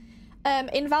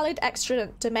 Invalid extra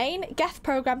domain. Geth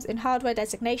programs in hardware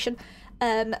designation.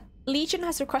 Legion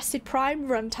has requested Prime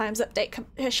runtimes update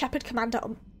Shepard Commander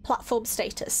on platform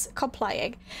status.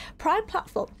 Complying. Prime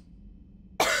platform.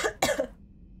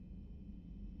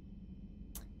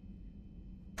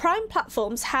 Prime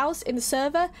platforms housed in the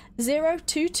server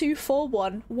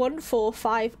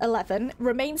 02241-14511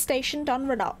 remain stationed on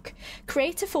Rannoch.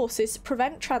 Creator forces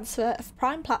prevent transfer of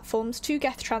Prime platforms to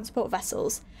Geth transport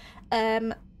vessels.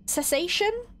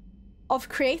 Cessation of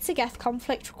Creator Geth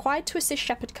conflict required to assist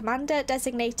Shepard Commander.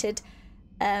 Designated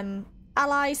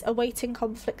allies awaiting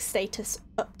conflict status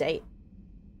update.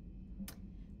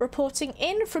 Reporting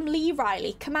in from Lee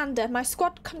Riley. Commander, my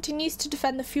squad continues to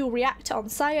defend the fuel reactor on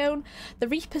Sion. The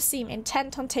Reapers seem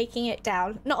intent on taking it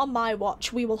down. Not on my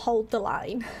watch. We will hold the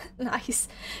line. Nice.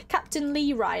 Captain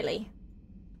Lee Riley.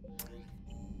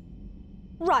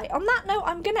 Right, on that note,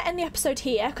 I'm going to end the episode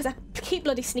here because I keep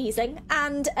bloody sneezing,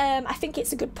 and I think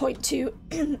it's a good point to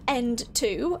end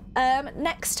too.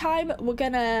 Next time, we're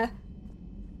going to...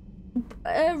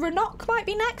 Rannoch might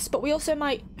be next, but we also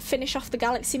might finish off the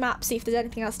galaxy map, see if there's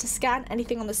anything else to scan,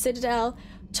 anything on the Citadel,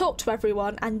 talk to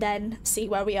everyone, and then see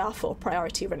where we are for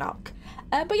priority Rannoch.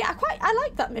 But yeah, I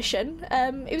liked that mission.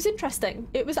 It was interesting.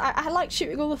 I liked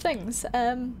shooting all the things.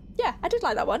 Yeah, I did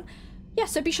like that one. Yeah,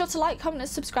 so be sure to like, comment, and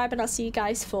subscribe, and I'll see you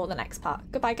guys for the next part.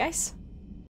 Goodbye, guys.